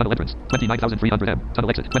 29,800 m. Tunnel entrance. 29,300 m. Tunnel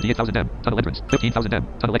exit 28,000 m. Tunnel entrance. 15,000 m.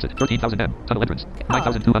 Tunnel exit 13,000 m. Tunnel entrance.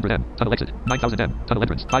 9,200 m. Tunnel exit 9,000 m. Tunnel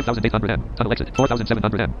entrance. 5,800 m. Tunnel exit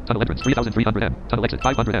 4,700 m. Tunnel entrance 3,300 m. Tunnel exit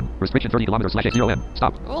 500 m. Restriction 30 kilometers /0 m.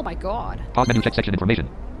 Stop. Oh my god. Pause menu check section information.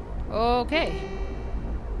 Okay.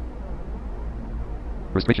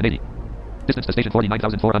 Restriction 80. Distance to station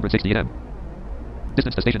 49,468 m.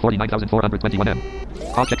 Distance to station 49,421 m.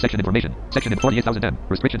 Pause check section information. Section in 48,000 m.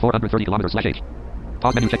 Restriction 430 kilometers /h.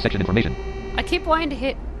 Pause menu check section information. I keep wanting to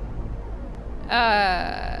hit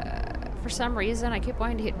For some reason, I keep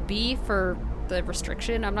wanting to hit B for the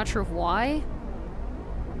restriction. I'm not sure why.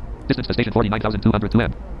 Distance to station 49,202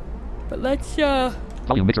 m. But let's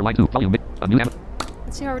Volume mixer line 2. Volume mix. A new amp.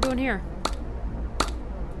 let's see how we're doing here.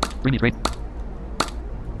 Greeny train.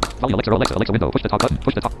 Volume Alexa window. Push the top button.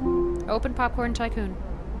 Push the top. Open Popcorn Tycoon.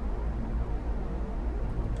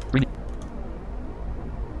 Greeny.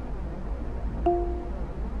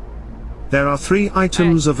 There are 3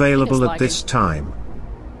 items Alright, available it's at this time.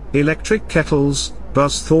 Electric kettles,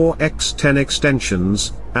 BuzzThor X10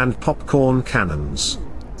 extensions, and popcorn cannons.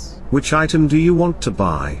 Which item do you want to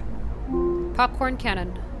buy? Popcorn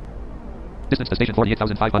Cannon. Distance to station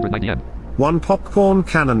 48,590 m. One popcorn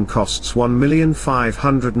cannon costs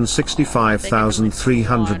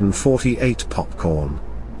 1,565,348 popcorn.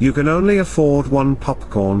 You can only afford one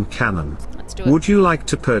popcorn cannon. Let's do it. Would you like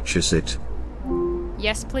to purchase it?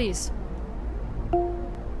 Yes, please.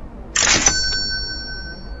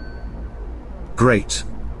 Great.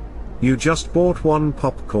 You just bought one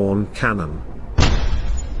popcorn cannon.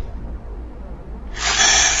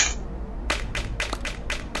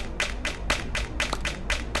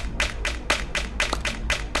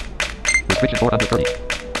 Restriction 430.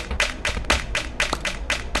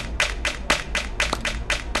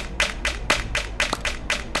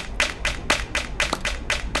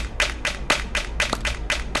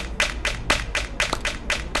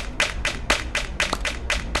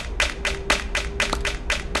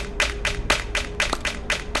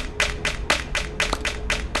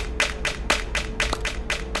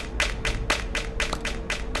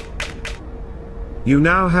 You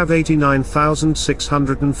now have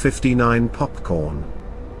 89,659 popcorn.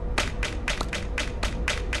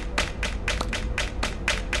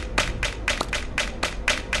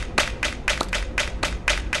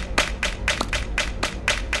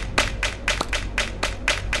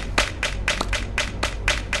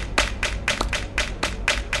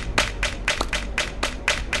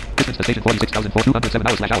 Distance to station 46,207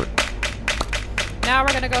 hours/hour. Now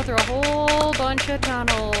we're gonna go through a whole bunch of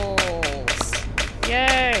tunnels.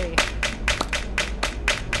 Yay!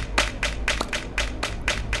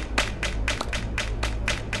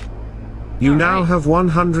 You now Alright. have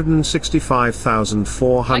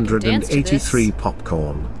 165,483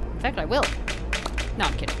 popcorn. In fact, I will. No,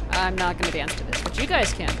 I'm kidding. I'm not gonna dance to this, but you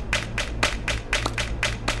guys can.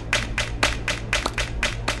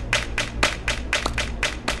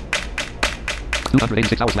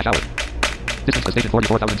 $286 hours/hour. Distance to station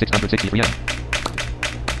 44,663 m.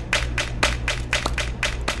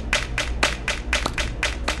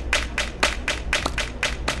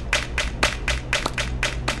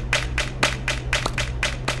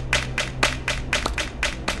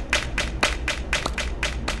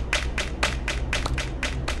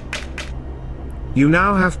 You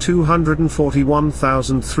now have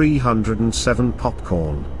 241,307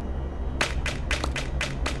 popcorn.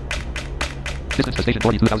 Distance to station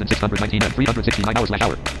 42,619 and 369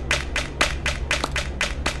 hours/hour.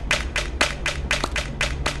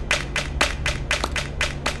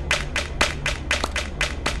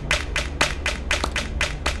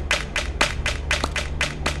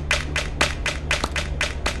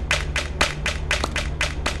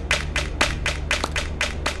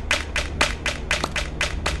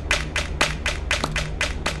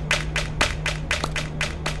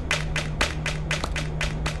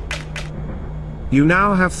 You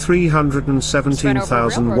now have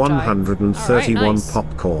 317,131 Alright, nice.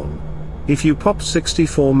 popcorn. If you pop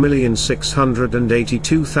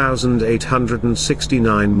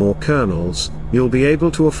 64,682,869 more kernels, you'll be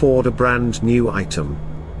able to afford a brand new item.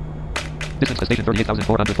 Distance to station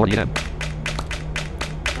 38,448 m. I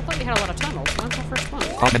thought you had a lot of tunnels. When's the first one?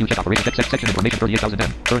 Pause menu check operation section information 38,000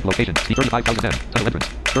 m. Current location C35,000 m. Tunnel entrance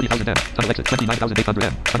 30,000 m. Tunnel exit 29,800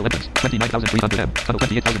 m. Tunnel entrance 29,300 m. Tunnel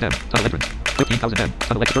 28,000 m. Tunnel entrance 15,000 m.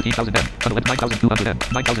 Tunnel exit 13,000 m. Tunnel exit 9,200 m.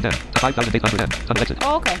 9,000 m. 5,800 m. Tunnel exit.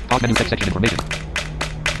 Oh, okay. Pause menu I check see. section information.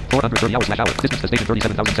 430 hours/hour. Distance to station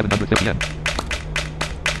 37,750 m.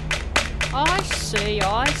 I see,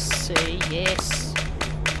 yes.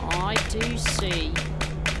 I do see.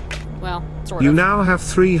 Well, sort You of. now have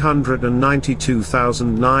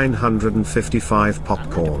 392,955 I'm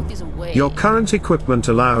popcorn. gonna put these away. Your current equipment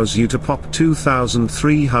allows you to pop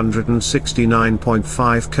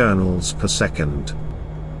 2,369.5 kernels per second.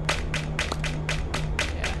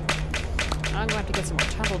 Yeah. I'm going to have to get some more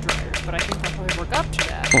tumble dryers, but I think I'll probably work up to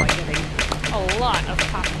that by getting a lot of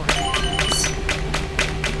popcorn. cans.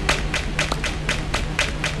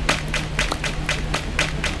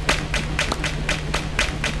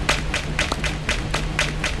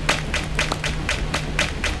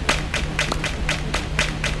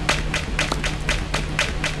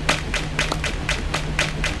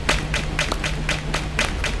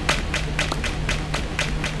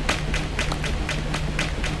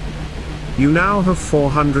 You now have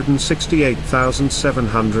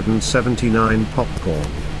 468,779 popcorn.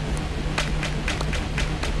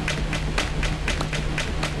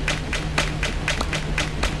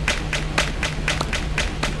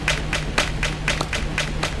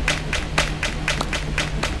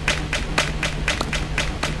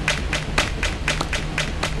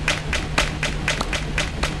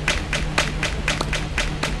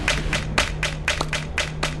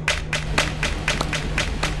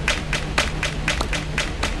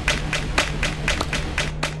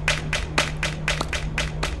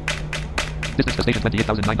 Distance to station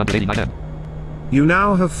 28,989 m. You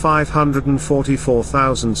now have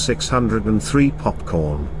 544,603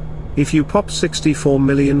 popcorn. If you pop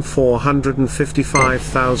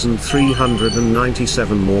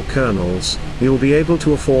 64,455,397 more kernels, you'll be able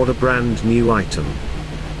to afford a brand new item.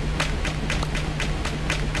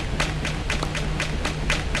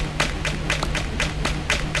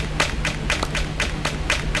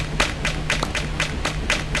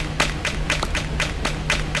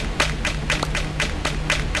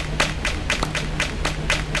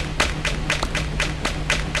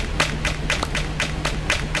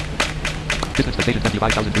 Distance to station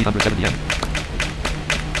 25,370 m.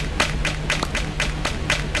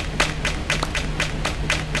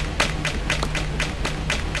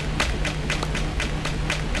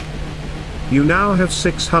 You now have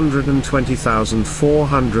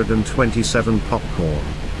 620,427 popcorn.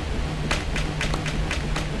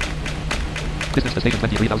 Distance to station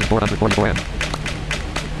 23,444 m.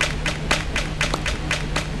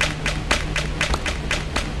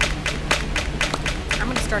 I'm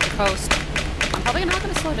gonna start to coast. I'm probably not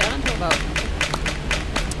gonna slow down until about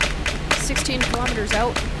 16 kilometers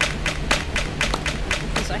out.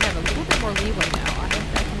 Because I have a little bit more leeway now. I can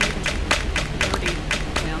even 30.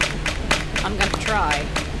 Yeah. I'm gonna try.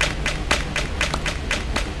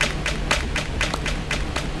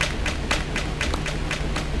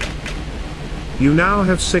 You now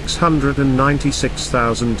have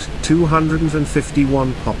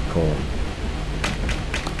 696,251 popcorn.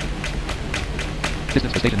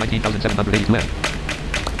 Distance to station 19,782 m.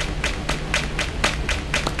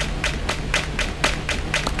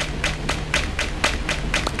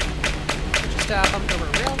 Just bumped over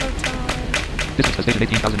railroad time. Distance to station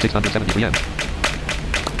 18,673 m.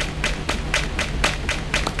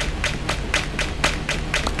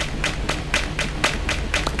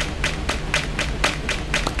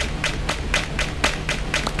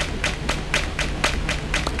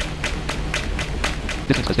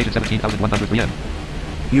 Distance to station 17,103 m.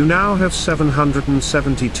 You now have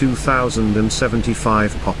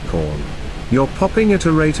 772,075 popcorn. You're popping at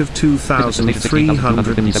a rate of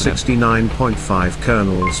 2,369.5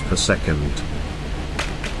 kernels per second.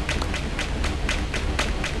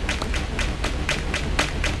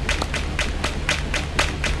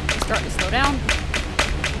 Starting to slow down.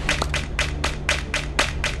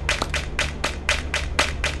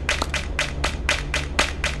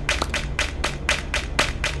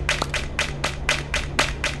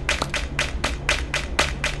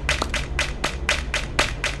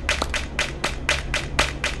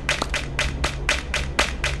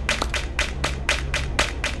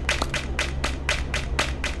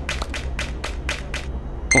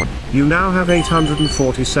 You now have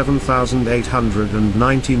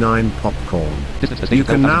 847,899 popcorn. Distance to You station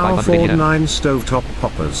can now 12,580 afford m. 9 stovetop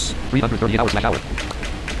poppers. 338 hours/hour.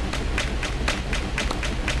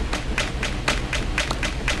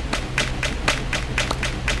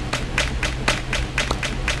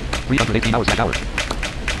 $318 hours/hour.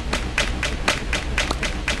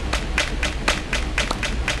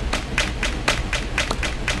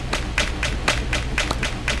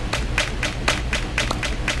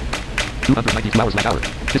 $292 hours/hour.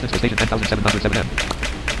 Distance to station 10,707 m.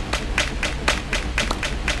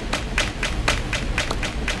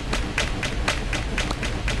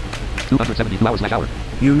 $272 hours/hour.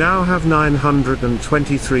 You now have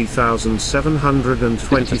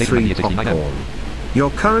 923,723 popcorn. Your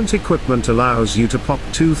current equipment allows you to pop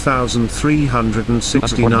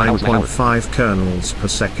 2,369.5 kernels per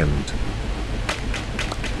second.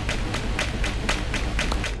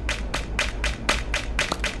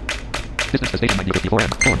 Distance to station 9054 m.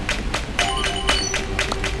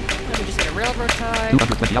 Let me just get a railroad tie.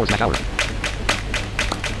 220 hours/hour.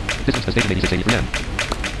 Distance to station 8683 m.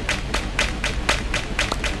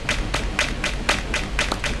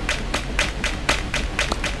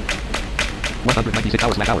 $196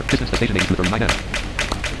 hours/hour. Distance to station 8239 m.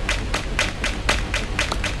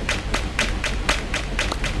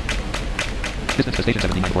 Distance to station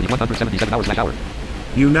 7940. $177 hours/hour.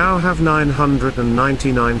 You now have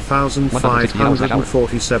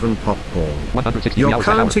 999,547 popcorn. 163 Your hours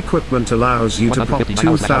current slash equipment allows you to pop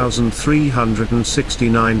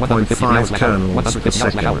 2,369.5 kernels per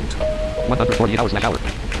second. 148 hours slash hour.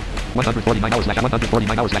 149 hours slash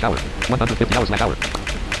 149 hours slash hour. 150 hours slash hour.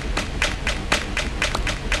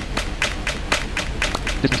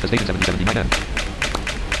 Distance to station 7079 M.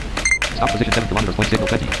 Stop position 7 kilometers, point signal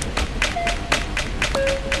 20.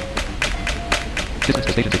 Distance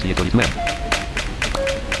to station 6832 M.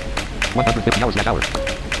 150 hours slash hour.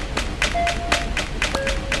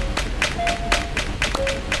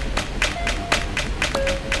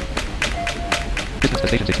 Distance to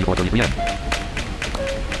station 6433 M.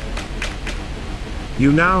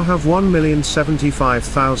 You now have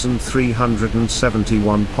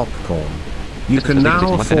 1,075,371 popcorn. You can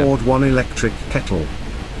now afford one electric kettle.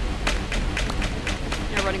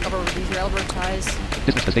 Now running over with these railroad ties.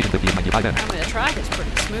 Distance to station 5895 M. I mean, the track is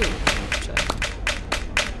pretty smooth. So.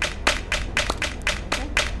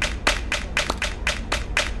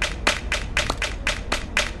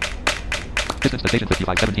 Distance to station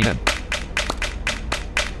 5517 M.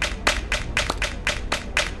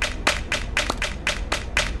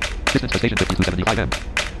 Distance to station 5275 M.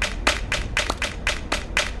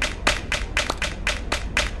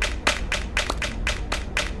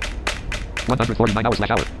 $149 hours slash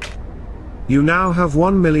hour. You now have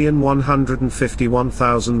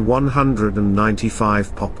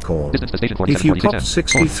 1,151,195 popcorn. Distance to station If you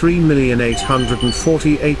 4746 pop M.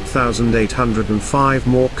 63,848,805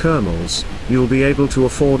 more kernels, you'll be able to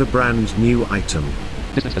afford a brand new item.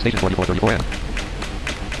 Distance to station 4434 M.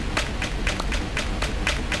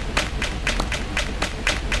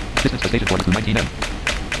 Distance to station 4219 M.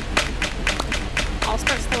 I'll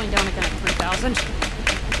start slowing down again at 3,000.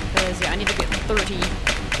 Because, yeah, I need to get 30.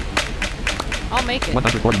 I'll make it.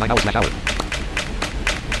 149 hours slash hour.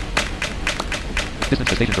 Distance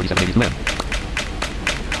to station 3782 M.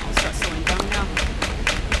 I'll start slowing down now.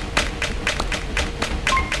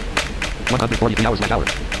 143 hours slash hour.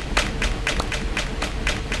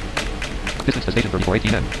 Distance to station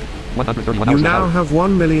 3418 M. 131 You hours now slash hour. have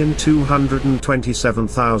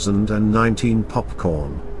 1,227,019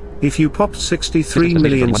 popcorn. If you popped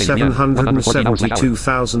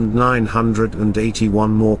 63,772,981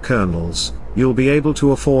 more kernels, you'll be able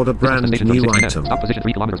to afford a brand Distance to new station 16 M. item. Stop position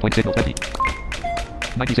 3 kilometers, point signal 20.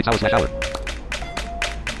 96 hours slash hour.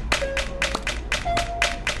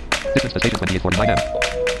 Distance to station 2849 M.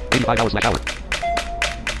 85 hours slash hour.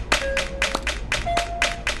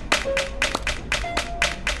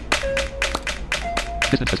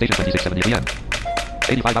 Distance to station 2673 M.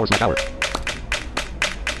 85 hours slash hour.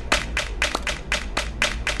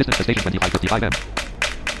 Distance to station 2555 M.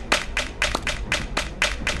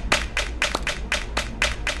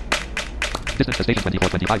 Distance to station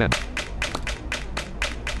 2425 M.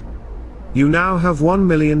 You now have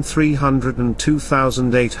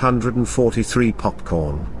 1,302,843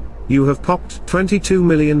 popcorn. You have popped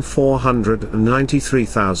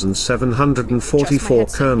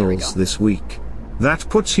 22,493,744 kernels this week. That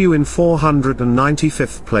puts you in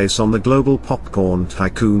 495th place on the Global Popcorn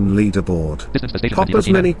Tycoon leaderboard. Distance to station Pop as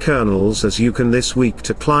 2013 M. many kernels as you can this week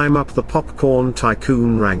to climb up the Popcorn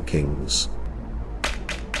Tycoon rankings.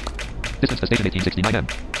 Distance to station 1869 M.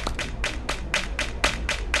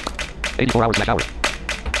 84 hours slash hour.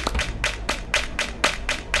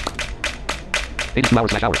 82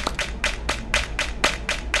 hours slash hour.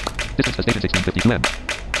 Distance to station 1652 M.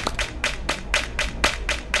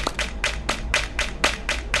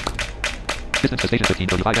 Distance to station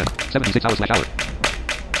 1535 M. 76 hours slash hour.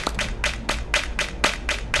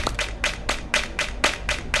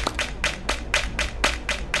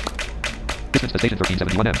 Distance to station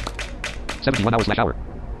 1371 M. 71 hours slash hour.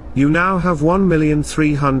 You now have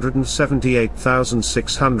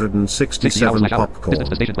 1,378,667 popcorn. Distance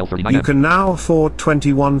to station 1239 You M. can now afford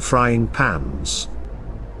 21 frying pans.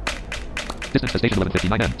 Distance to station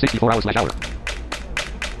 1159 M. 64 hours slash hour.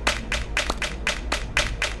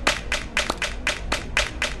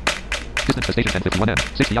 Distance to station 1051 M.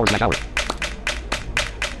 60 hours slash hour.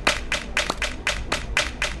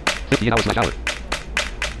 58 hours slash hour.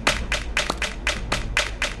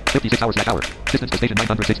 56 hours slash hour. Distance to station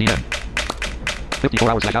 916 M.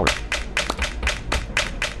 54 hours slash hour.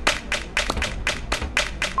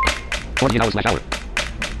 48 hours slash hour.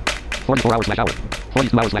 44 hours slash hour.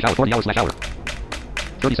 42 hours slash hour. 40 hours slash hour.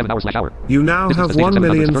 37 hours slash hour. You now Distance have to station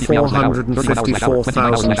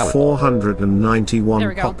 1,454,491 There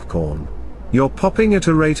we go. popcorn. You're popping at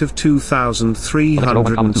a rate of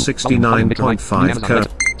 2,369.5 kernels.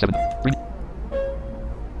 7.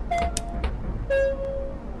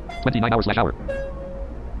 29 hours slash hour.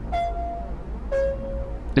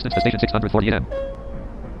 Distance to station 640 m.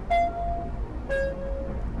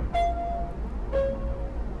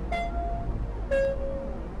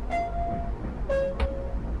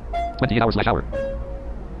 $28/hour.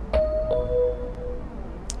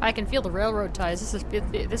 I can feel the railroad ties.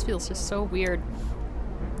 This feels just so weird.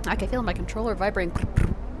 I can feel my controller vibrating,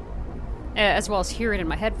 as well as hear it in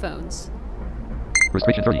my headphones.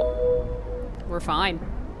 Restriction 30. We're fine.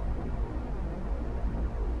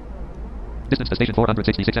 Distance to station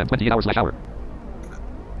 466 m. $28/hour.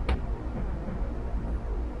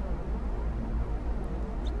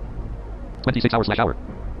 $26/hour.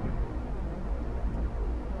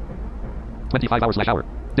 $25/hour.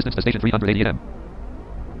 Distance to station 380 m.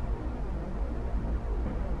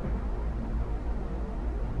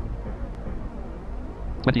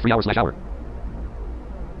 $23/hour.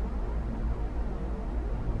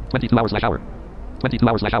 $22/hour.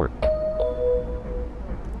 $22/hour.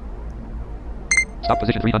 Stop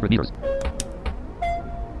position 300 meters.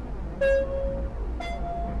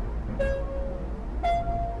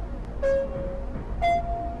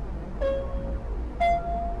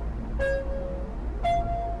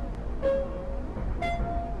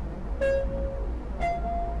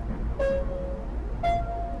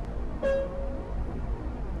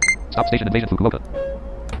 Stop station invasion Fukuoka.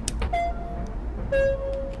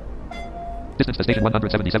 Distance to station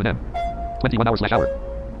 177 m. $21/hour.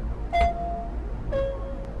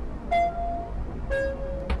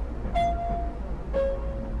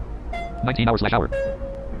 $19/hour.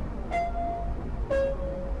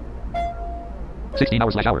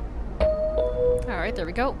 $16/hour. Alright, there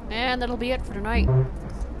we go. And that'll be it for tonight.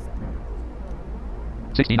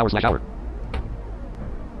 $16/hour.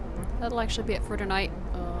 That'll actually be it for tonight.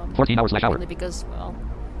 $14/hour. Mainly because, well,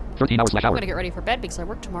 I'm $13/hour. gonna get ready for bed because I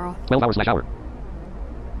work tomorrow. $12/hour.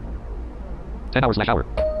 $10/hour.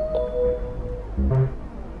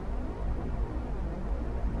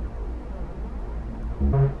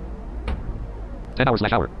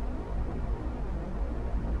 $10/hour.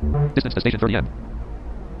 Distance to station 30 m.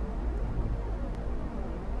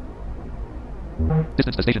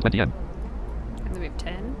 Distance to station 20 m. And then we have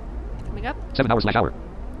 10 coming up. $7/hour.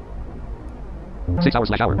 $6/hour.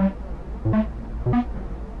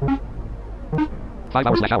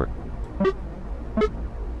 $5/hour.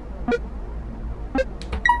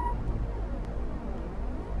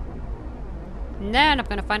 And then I'm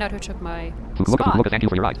gonna find out who took my Fukuoka, spot. thank you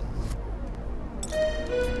for your ride.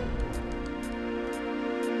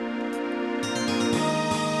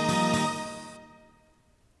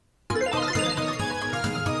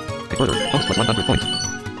 Further, bonus plus 100 points.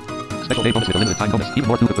 Special day bonus with a limited time bonus. Even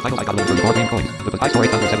more, 2 with the titles I got over 4 game coins. With the high score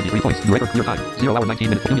 873 points. New record clear time. 0 hour 19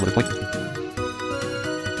 minutes cumulative point.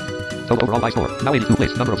 Total overall high score. Now 82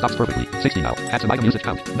 place. Number of stops perfectly. 60 now. Add some item usage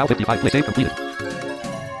count. Now 55 place. Save completed.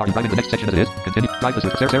 Are you driving the next section as it is? Continue. Drive this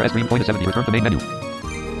with Sarah S. Green point 70. Return to main menu.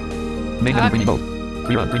 Main menu. Greeny mode.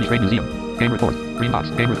 Free run. Greeny train museum. Game report. Green box.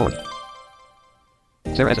 Game report.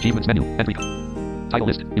 Sarah S. achievements menu. Entry. Title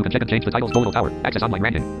list. You can check and change the titles. Golden Tower. Access online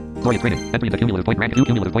ranking. Gloria training. Entry into cumulative point ranking. 2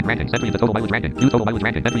 cumulative point rankings. Entry into total mileage ranking. 2 total mileage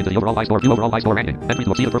ranking. Entry into the overall high score. 2 overall high score ranking. Entry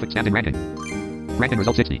to exceed a perfect standing ranking. Ranking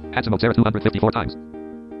result 60. Handsome Sarah 254 times.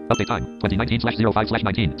 Update time.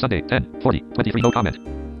 2019/05/19. Sunday. 10:40. 23. No comment.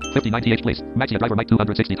 59 TH place. Maxia driver Mike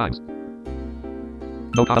 260 times.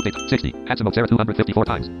 No update. 60. Handsome Sarah 254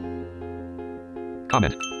 times.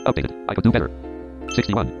 Comment. Updated. I could do better.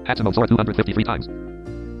 61. Handsome Zora 253 times.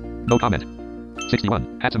 No comment.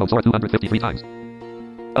 61. Handsome Zora 253 times.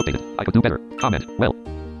 Updated. I could do better. Comment. Well.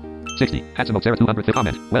 60. Handsome Sarah 250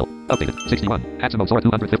 comment. Well. Updated. 61. Handsome Zora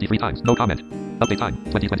 253 times. No comment. Update time.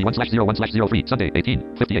 2021/01/03. Sunday.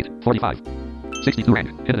 18:58. 45. 62 rank.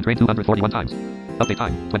 Hidden train 241 times. Update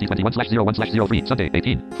time. 2021/01/03. Sunday.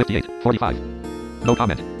 18:58. 45. No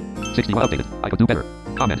comment. 61. Updated. I could do better.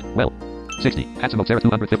 Comment. Well. 60. Handsome Sarah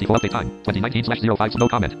 254. Update time. 2019/05. No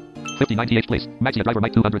comment. 59 TH place. Maxia driver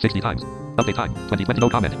Mike 260 times. Update time. 2020. No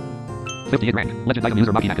comment. 58 rank. Legend item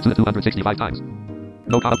user Maki Nakatsuda 265 times.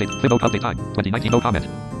 No update. No update time. 2019. No comment.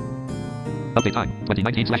 Update time.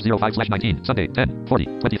 2019/05/19. Sunday. 10:40.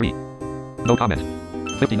 23. No comment.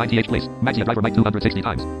 59 TH place. Maxia driver Mike 260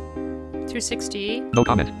 times. 260. No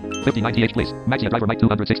comment. 59 TH place. Maxia driver Mike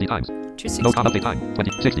 260 times. 260. No update time.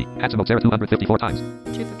 2060. Handsome Sarah 254 times.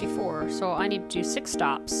 254. So I need to do 6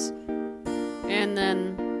 stops. And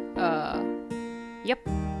then, yep.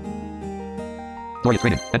 Gloria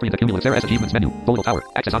training. Entry into cumulative Sarah S. achievements menu. Golden Tower.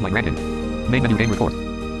 Access online ranking. Main menu. Game report.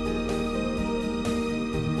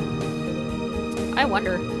 I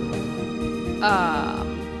wonder.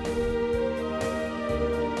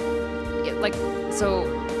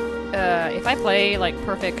 If I play like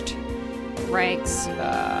perfect ranks,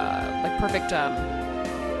 like perfect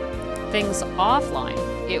things offline,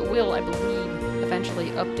 it will, I believe,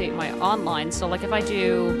 eventually update my online. So like if I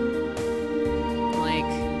do like,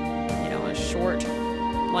 you know, a short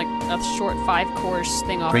 5-course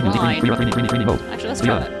thing Free offline. mode. Actually, let's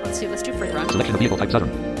try that. Let's see. Let's do free run. Selection of vehicle type Southern.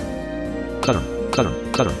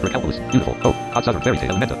 Recalculus. Beautiful. Hope. Hot Southern. Fairy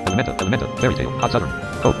tale. Elementa. Fairy tale. Hot Southern.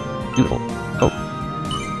 Hope. Beautiful. Hope.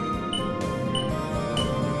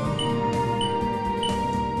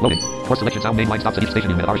 Loading. Course selection. Sound main line stops at each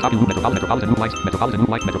station. Metropolitan move line. Metropolitan move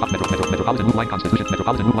line. Constitution.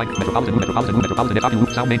 Metropolitan move loop.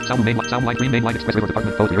 Sound line 3 main line express river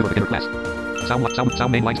department code river beginner class.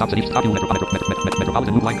 Sound main line stops at each stop.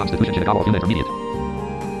 Metropolitan move line Constitution. Shinagawa field intermediate.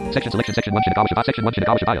 Section selection. Section 1 Shinagawa Shiba. Section 1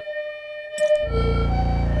 Shinagawa Shibaya.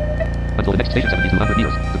 Until the next station 7200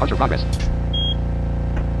 meters. Departure progress.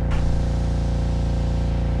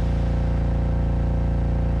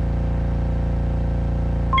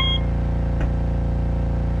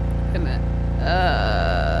 Wait a minute.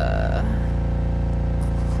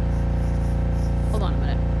 Hold on a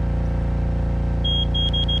minute.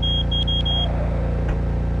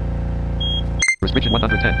 Restriction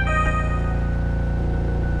 110.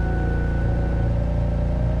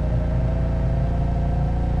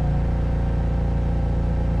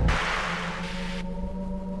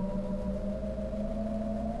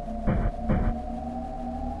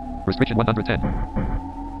 Restriction 110.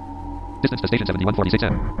 Distance to station 7146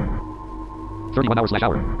 m. 31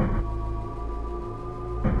 hours/hour.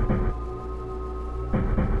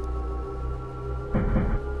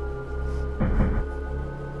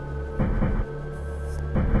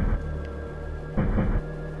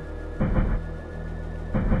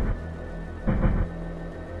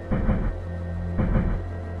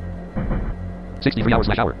 $63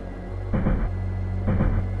 hours/hour.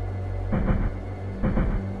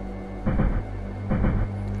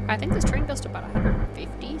 I think this train goes to about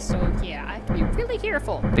 150, so yeah, I have to be really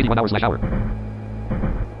careful. 81 hours/hour.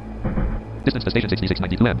 Distance to station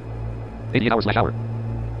 6692 m. 88 hours/hour.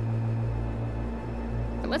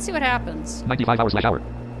 But let's see what happens. 95 hours/hour.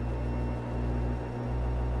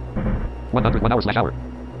 101 hours/hour.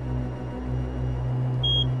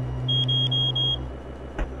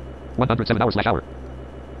 107 hours/hour.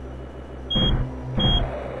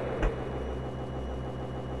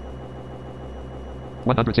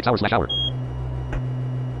 106 hours/hour.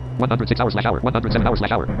 106 hours/hour. 107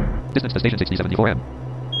 hours/hour. Distance to station 6074 m.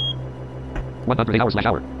 108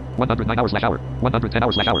 hours/hour. 109 hours/hour. 110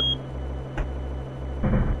 hours/hour.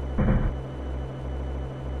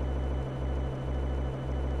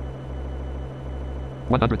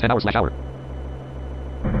 110 hours/hour.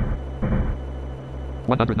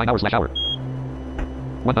 109 hours/hour.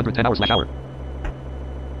 110 hours/hour.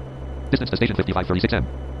 Distance to station 5536 m.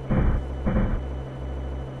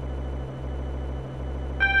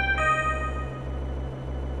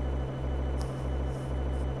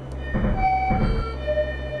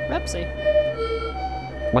 Oopsie.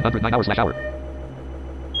 109 hours/hour.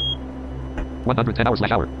 110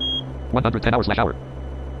 hours/hour. 110 hours/hour.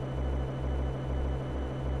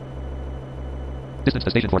 Distance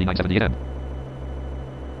to station 4978 m.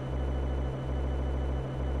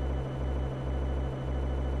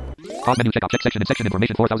 Pause menu check object section and section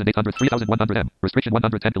information 4800 3100 m. Restriction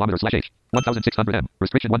 110 km/h. 1600 m.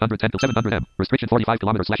 Restriction 110 to 700 m. Restriction 45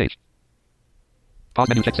 km/h. Pause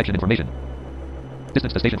menu check section information.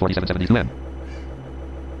 Distance to station 4772 m.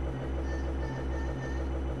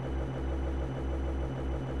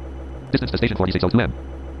 Distance to station 4602 m.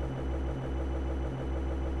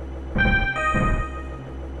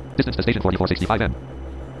 Distance to station 4465 m.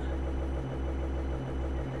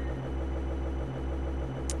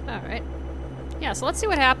 Alright. Yeah, so let's see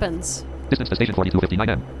what happens. Distance to station 4259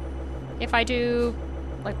 m. If I do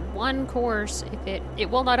like one course, if it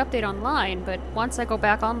will not update online, but once I go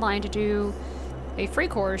back online to do a free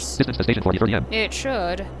course, Distance to station 4030 m. it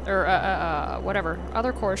should, or whatever,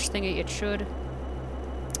 other course thingy, it should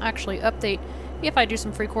actually update if I do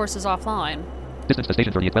some free courses offline. Distance to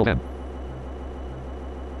station 3812 m.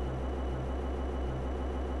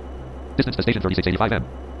 Distance to station 3685 m.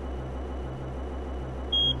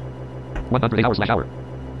 108 hours/hour.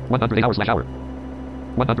 108 hours/hour.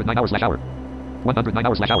 109 hours/hour. 109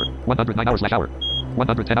 hours/hour. 109 hours/hour.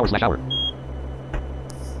 110 hours/hour.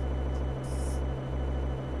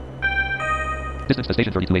 Distance to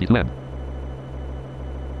station 3282 m.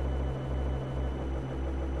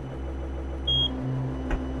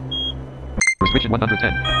 Restriction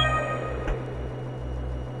 110.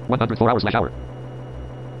 104 hours/hour.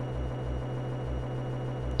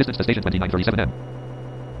 Distance to station 2937 m.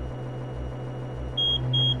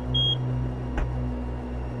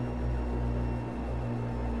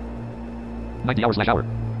 90 hours slash hour.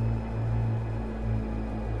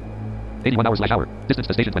 81 hours slash hour. Distance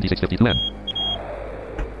to station 26:52 m.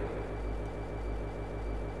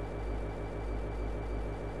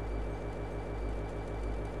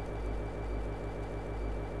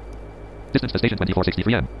 Distance to station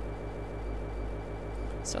 24:63 m.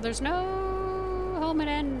 So there's no helmet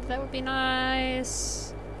end. That would be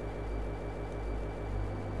nice.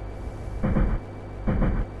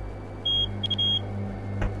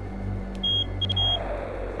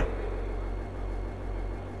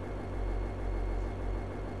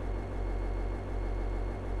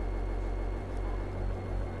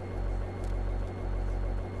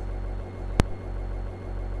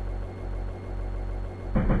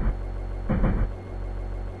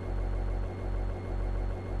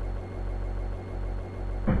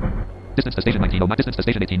 Distance to station 19:09. Distance to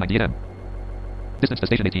station 18:98 m. Distance to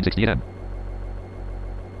station 18:68 m.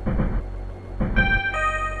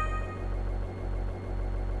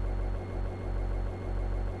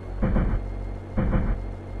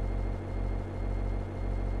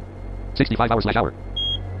 $65 slash hour.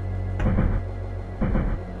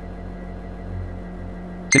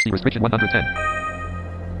 60 restriction 110.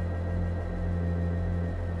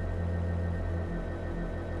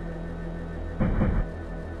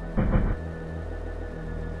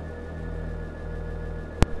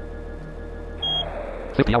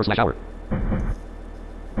 $50 slash hour.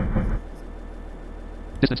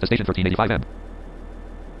 Distance to station 1385 m.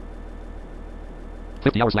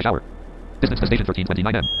 $50 slash hour. Distance to station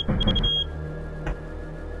 1329 m.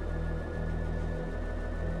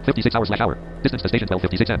 56 hours slash hour. Distance to station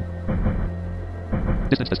 1256 m.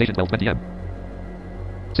 Distance to station 1220 m.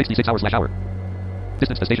 66 hours slash hour.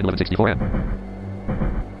 Distance to station 1164 m.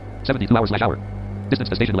 72 hours slash hour. Distance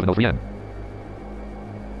to station 1103 m.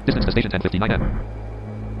 Distance to station 1059 m.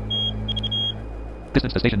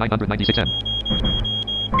 Distance to station 996 m.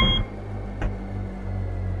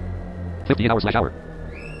 58 hours slash hour.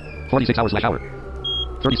 46 hours slash hour.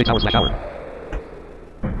 36 hours slash hour.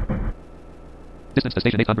 Distance to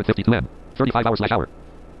station 852 m. 35 hours slash hour.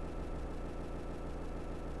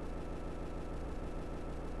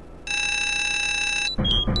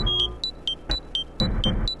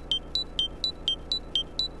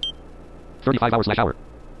 $35 slash hour.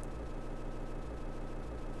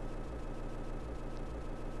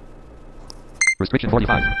 Restriction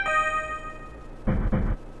 45.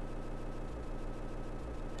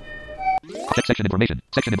 Check section information.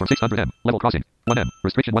 Section info 600 m. Level crossing. 1 m.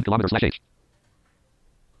 Restriction 1 km slash h.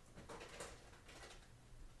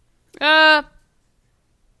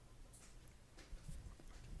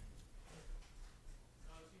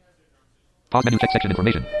 Pause menu. Check section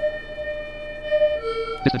information.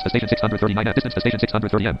 Distance to station 639 m. Distance to station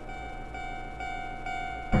 630 m.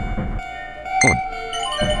 On.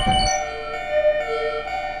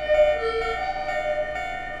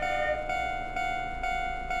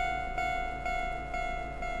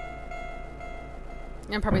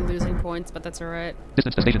 I'm probably losing points, but that's alright.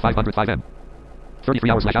 Distance to station 505 m.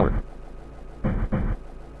 33 hours slash hour.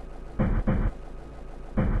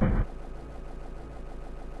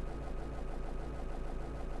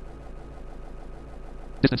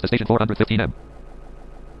 Distance to station 415 m.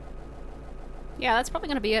 Yeah, that's probably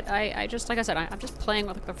going to be it. I just, like I said, I'm just playing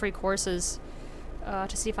with the free courses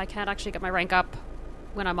to see if I can't actually get my rank up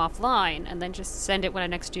when I'm offline, and then just send it when I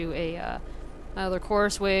next do another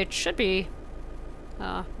course, which should be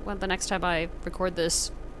when the next time I record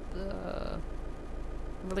this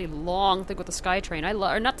really long thing with the SkyTrain.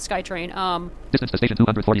 Or not the SkyTrain. Distance to station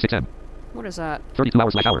 246 m. What is that? 32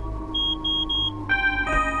 hours slash hour.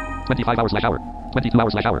 25 hours slash hour. 22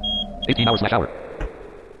 hours slash hour. 18 hours slash hour.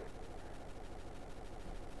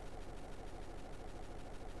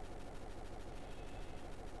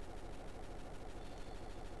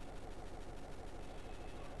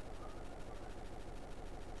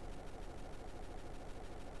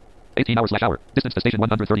 $18 slash hour. Distance to station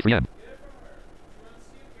 133 m.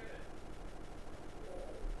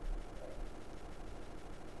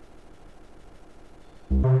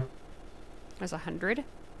 There's 100.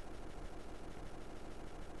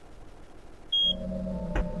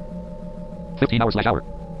 $15 slash hour.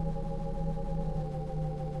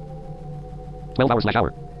 12 hours slash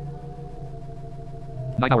hour.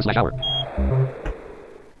 9 hours slash hour.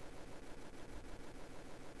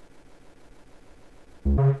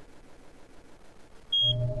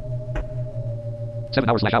 $7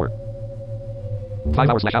 hours slash hour. 5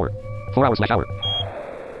 hours slash hour. 4 hours slash hour.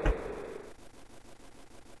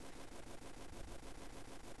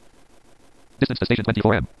 Distance to station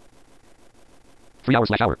 24 m. 3 hours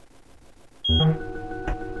slash hour.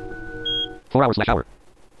 4 hours slash hour.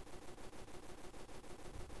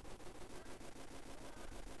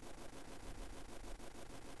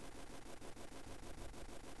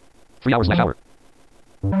 3 hours /hour.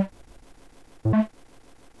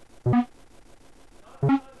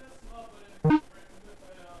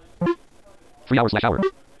 3 hours /hour.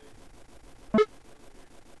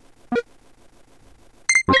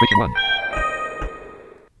 Restriction 1.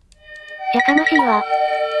 やかましいわ。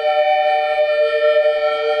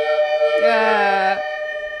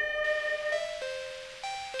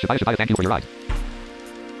Shabaya, thank you for your ride.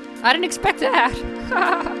 I didn't expect that.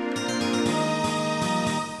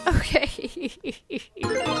 Okay.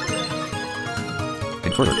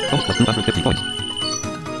 And further, bonus plus 250 points.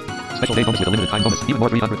 Special day bonus with a limited time bonus. Even more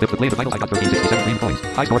 350 to play the finals. I got 1367 green coins.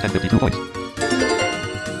 High score 1052 points.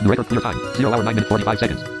 New record clear time. 0 hour 9 minutes 45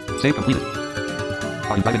 seconds. Save completed.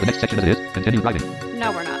 Are you driving the next section as it is? Continue driving.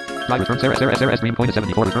 No, we're not. Drive return Sarah S green point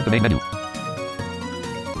 74. Return to main menu.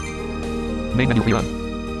 Main menu rerun.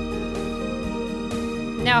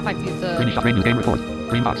 Now if I view the... Green shot menu game report.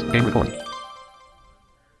 Green box game report.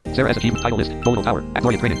 Sarah S achieved title list. Total tower.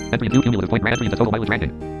 Gloria training. Entry into cumulative point entry into total mileage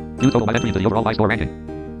ranking. View total mileage entry into the overall high score ranking.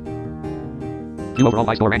 View overall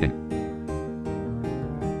high score ranking.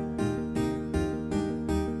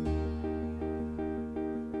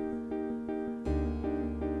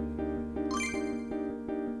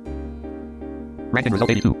 Ranking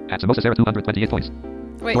result 82. At Samosa Sarah 228 points.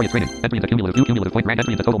 Wait. Gloria training. Entry into cumulative point rank.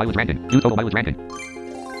 Entry into total mileage ranking. View total mileage ranking.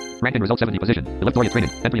 Ranking result 70 position. Elect Gloria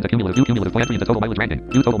training. Entry into cumulative point. Entry into total mileage ranking.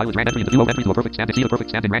 View total mileage rank. Entry into view entry to a perfect stand. To see the perfect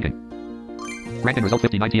stand in ranking. Ranking result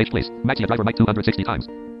 59 th place. Maxia driver Mike 260 times.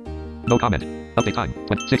 No comment. Update time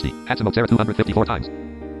 60. At Samosa Sarah 254 times.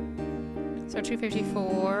 So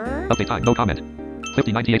 254. Update time. No comment.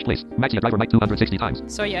 59 th place. Maxia driver Mike 260 times.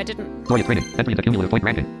 So yeah, I didn't... Gloria training. Entry into cumulative point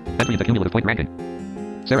ranking. Entry into cumulative point ranking.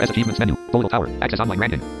 Sarah S achievements menu. Total tower. Access online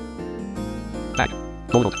ranking. Back.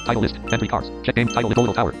 Total title list. Entry cards. Check game title list.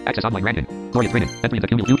 Total tower. Access online ranking. Gloria training. Entry into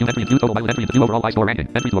cumulative. Entry into total mileage. Entry into overall high score ranking.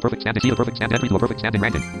 Entry to a perfect stand. To see the perfect stand. Entry to a perfect stand in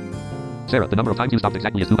ranking. Sarah, the number of times you stopped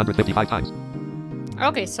exactly is 255 times.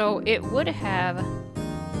 Okay, so it would have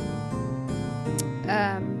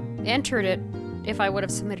entered it if I would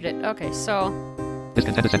have submitted it. Okay, so... This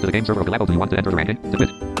consent is sent to the game server of Galabo. Do you want to enter the ranking? To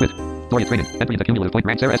quit. Gloria training. Entry into cumulative point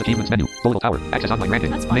rank. Sarah S achievements menu. Total tower. Access online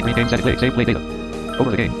ranking. That's fine. Make game setting. Save play data.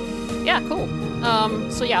 Over the game. Yeah, cool.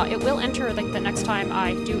 So yeah, it will enter like the next time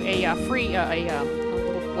I do a free,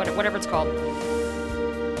 whatever it's called.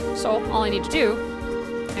 So all I need to do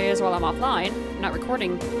is while I'm offline, not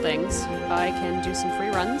recording things, I can do some free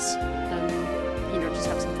runs and, just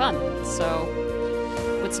have some fun. So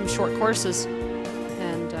with some short courses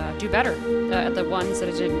and do better at the ones that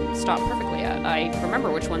I didn't stop perfectly at. I remember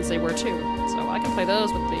which ones they were too. So I can play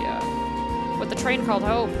those with the train called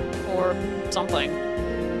Hope or something.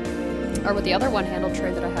 Or with the other one-handled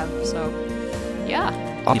tray that I have, so, yeah.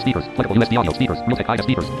 Audio speakers, pluggable USB audio speakers, Realtek IDA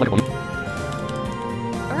speakers, pluggable.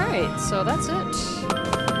 Alright, so that's it.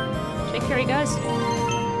 Take care, you guys.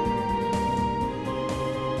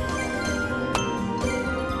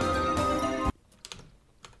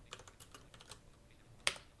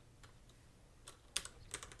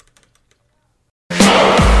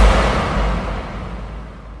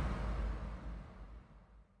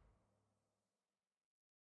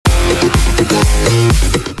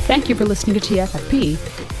 Thank you for listening to TFFP.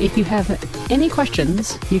 If you have any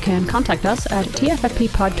questions, you can contact us at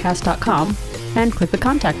tffppodcast.com and click the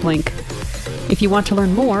contact link. If you want to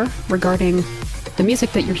learn more regarding the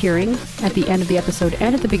music that you're hearing at the end of the episode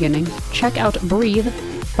and at the beginning, check out Breathe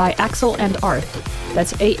by Axel and Arth.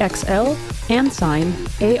 That's AXL and sign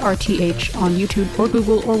ARTH on YouTube or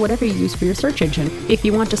Google or whatever you use for your search engine. If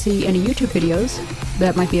you want to see any YouTube videos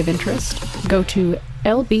that might be of interest, go to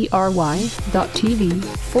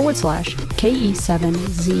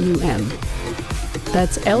lbry.tv/KE7ZUM.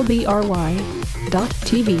 That's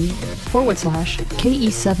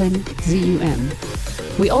lbry.tv/KE7ZUM.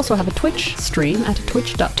 We also have a Twitch stream at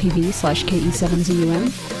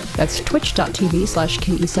twitch.tv/KE7ZUM. That's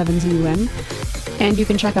twitch.tv/KE7ZUM. And you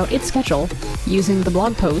can check out its schedule using the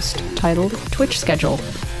blog post titled Twitch Schedule,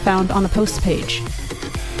 found on the posts page.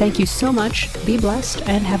 Thank you so much, be blessed,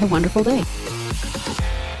 and have a wonderful day.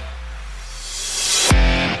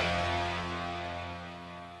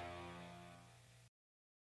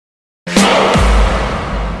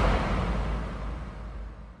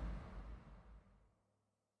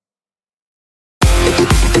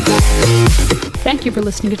 Thank you for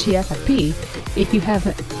listening to TFFP. If you have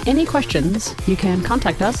any questions, you can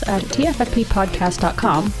contact us at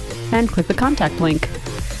tffppodcast.com and click the contact link.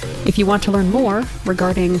 If you want to learn more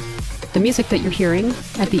regarding the music that you're hearing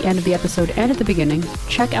at the end of the episode and at the beginning,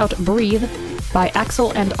 check out Breathe by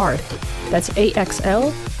Axel and Arth. That's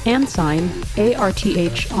AXL and sign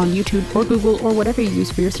ARTH on YouTube or Google or whatever you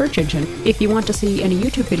use for your search engine. If you want to see any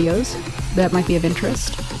YouTube videos that might be of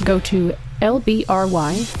interest, go to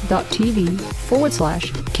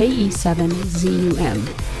lbry.tv/KE7ZUM.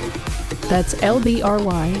 That's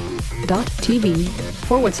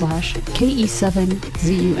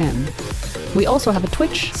lbry.tv/KE7ZUM. We also have a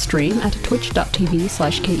Twitch stream at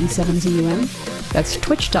twitch.tv/KE7ZUM. That's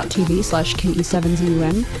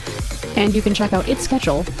twitch.tv/KE7ZUM. And you can check out its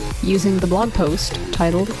schedule using the blog post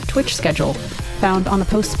titled Twitch Schedule, found on the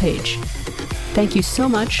posts page. Thank you so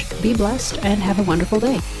much, be blessed, and have a wonderful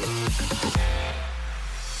day.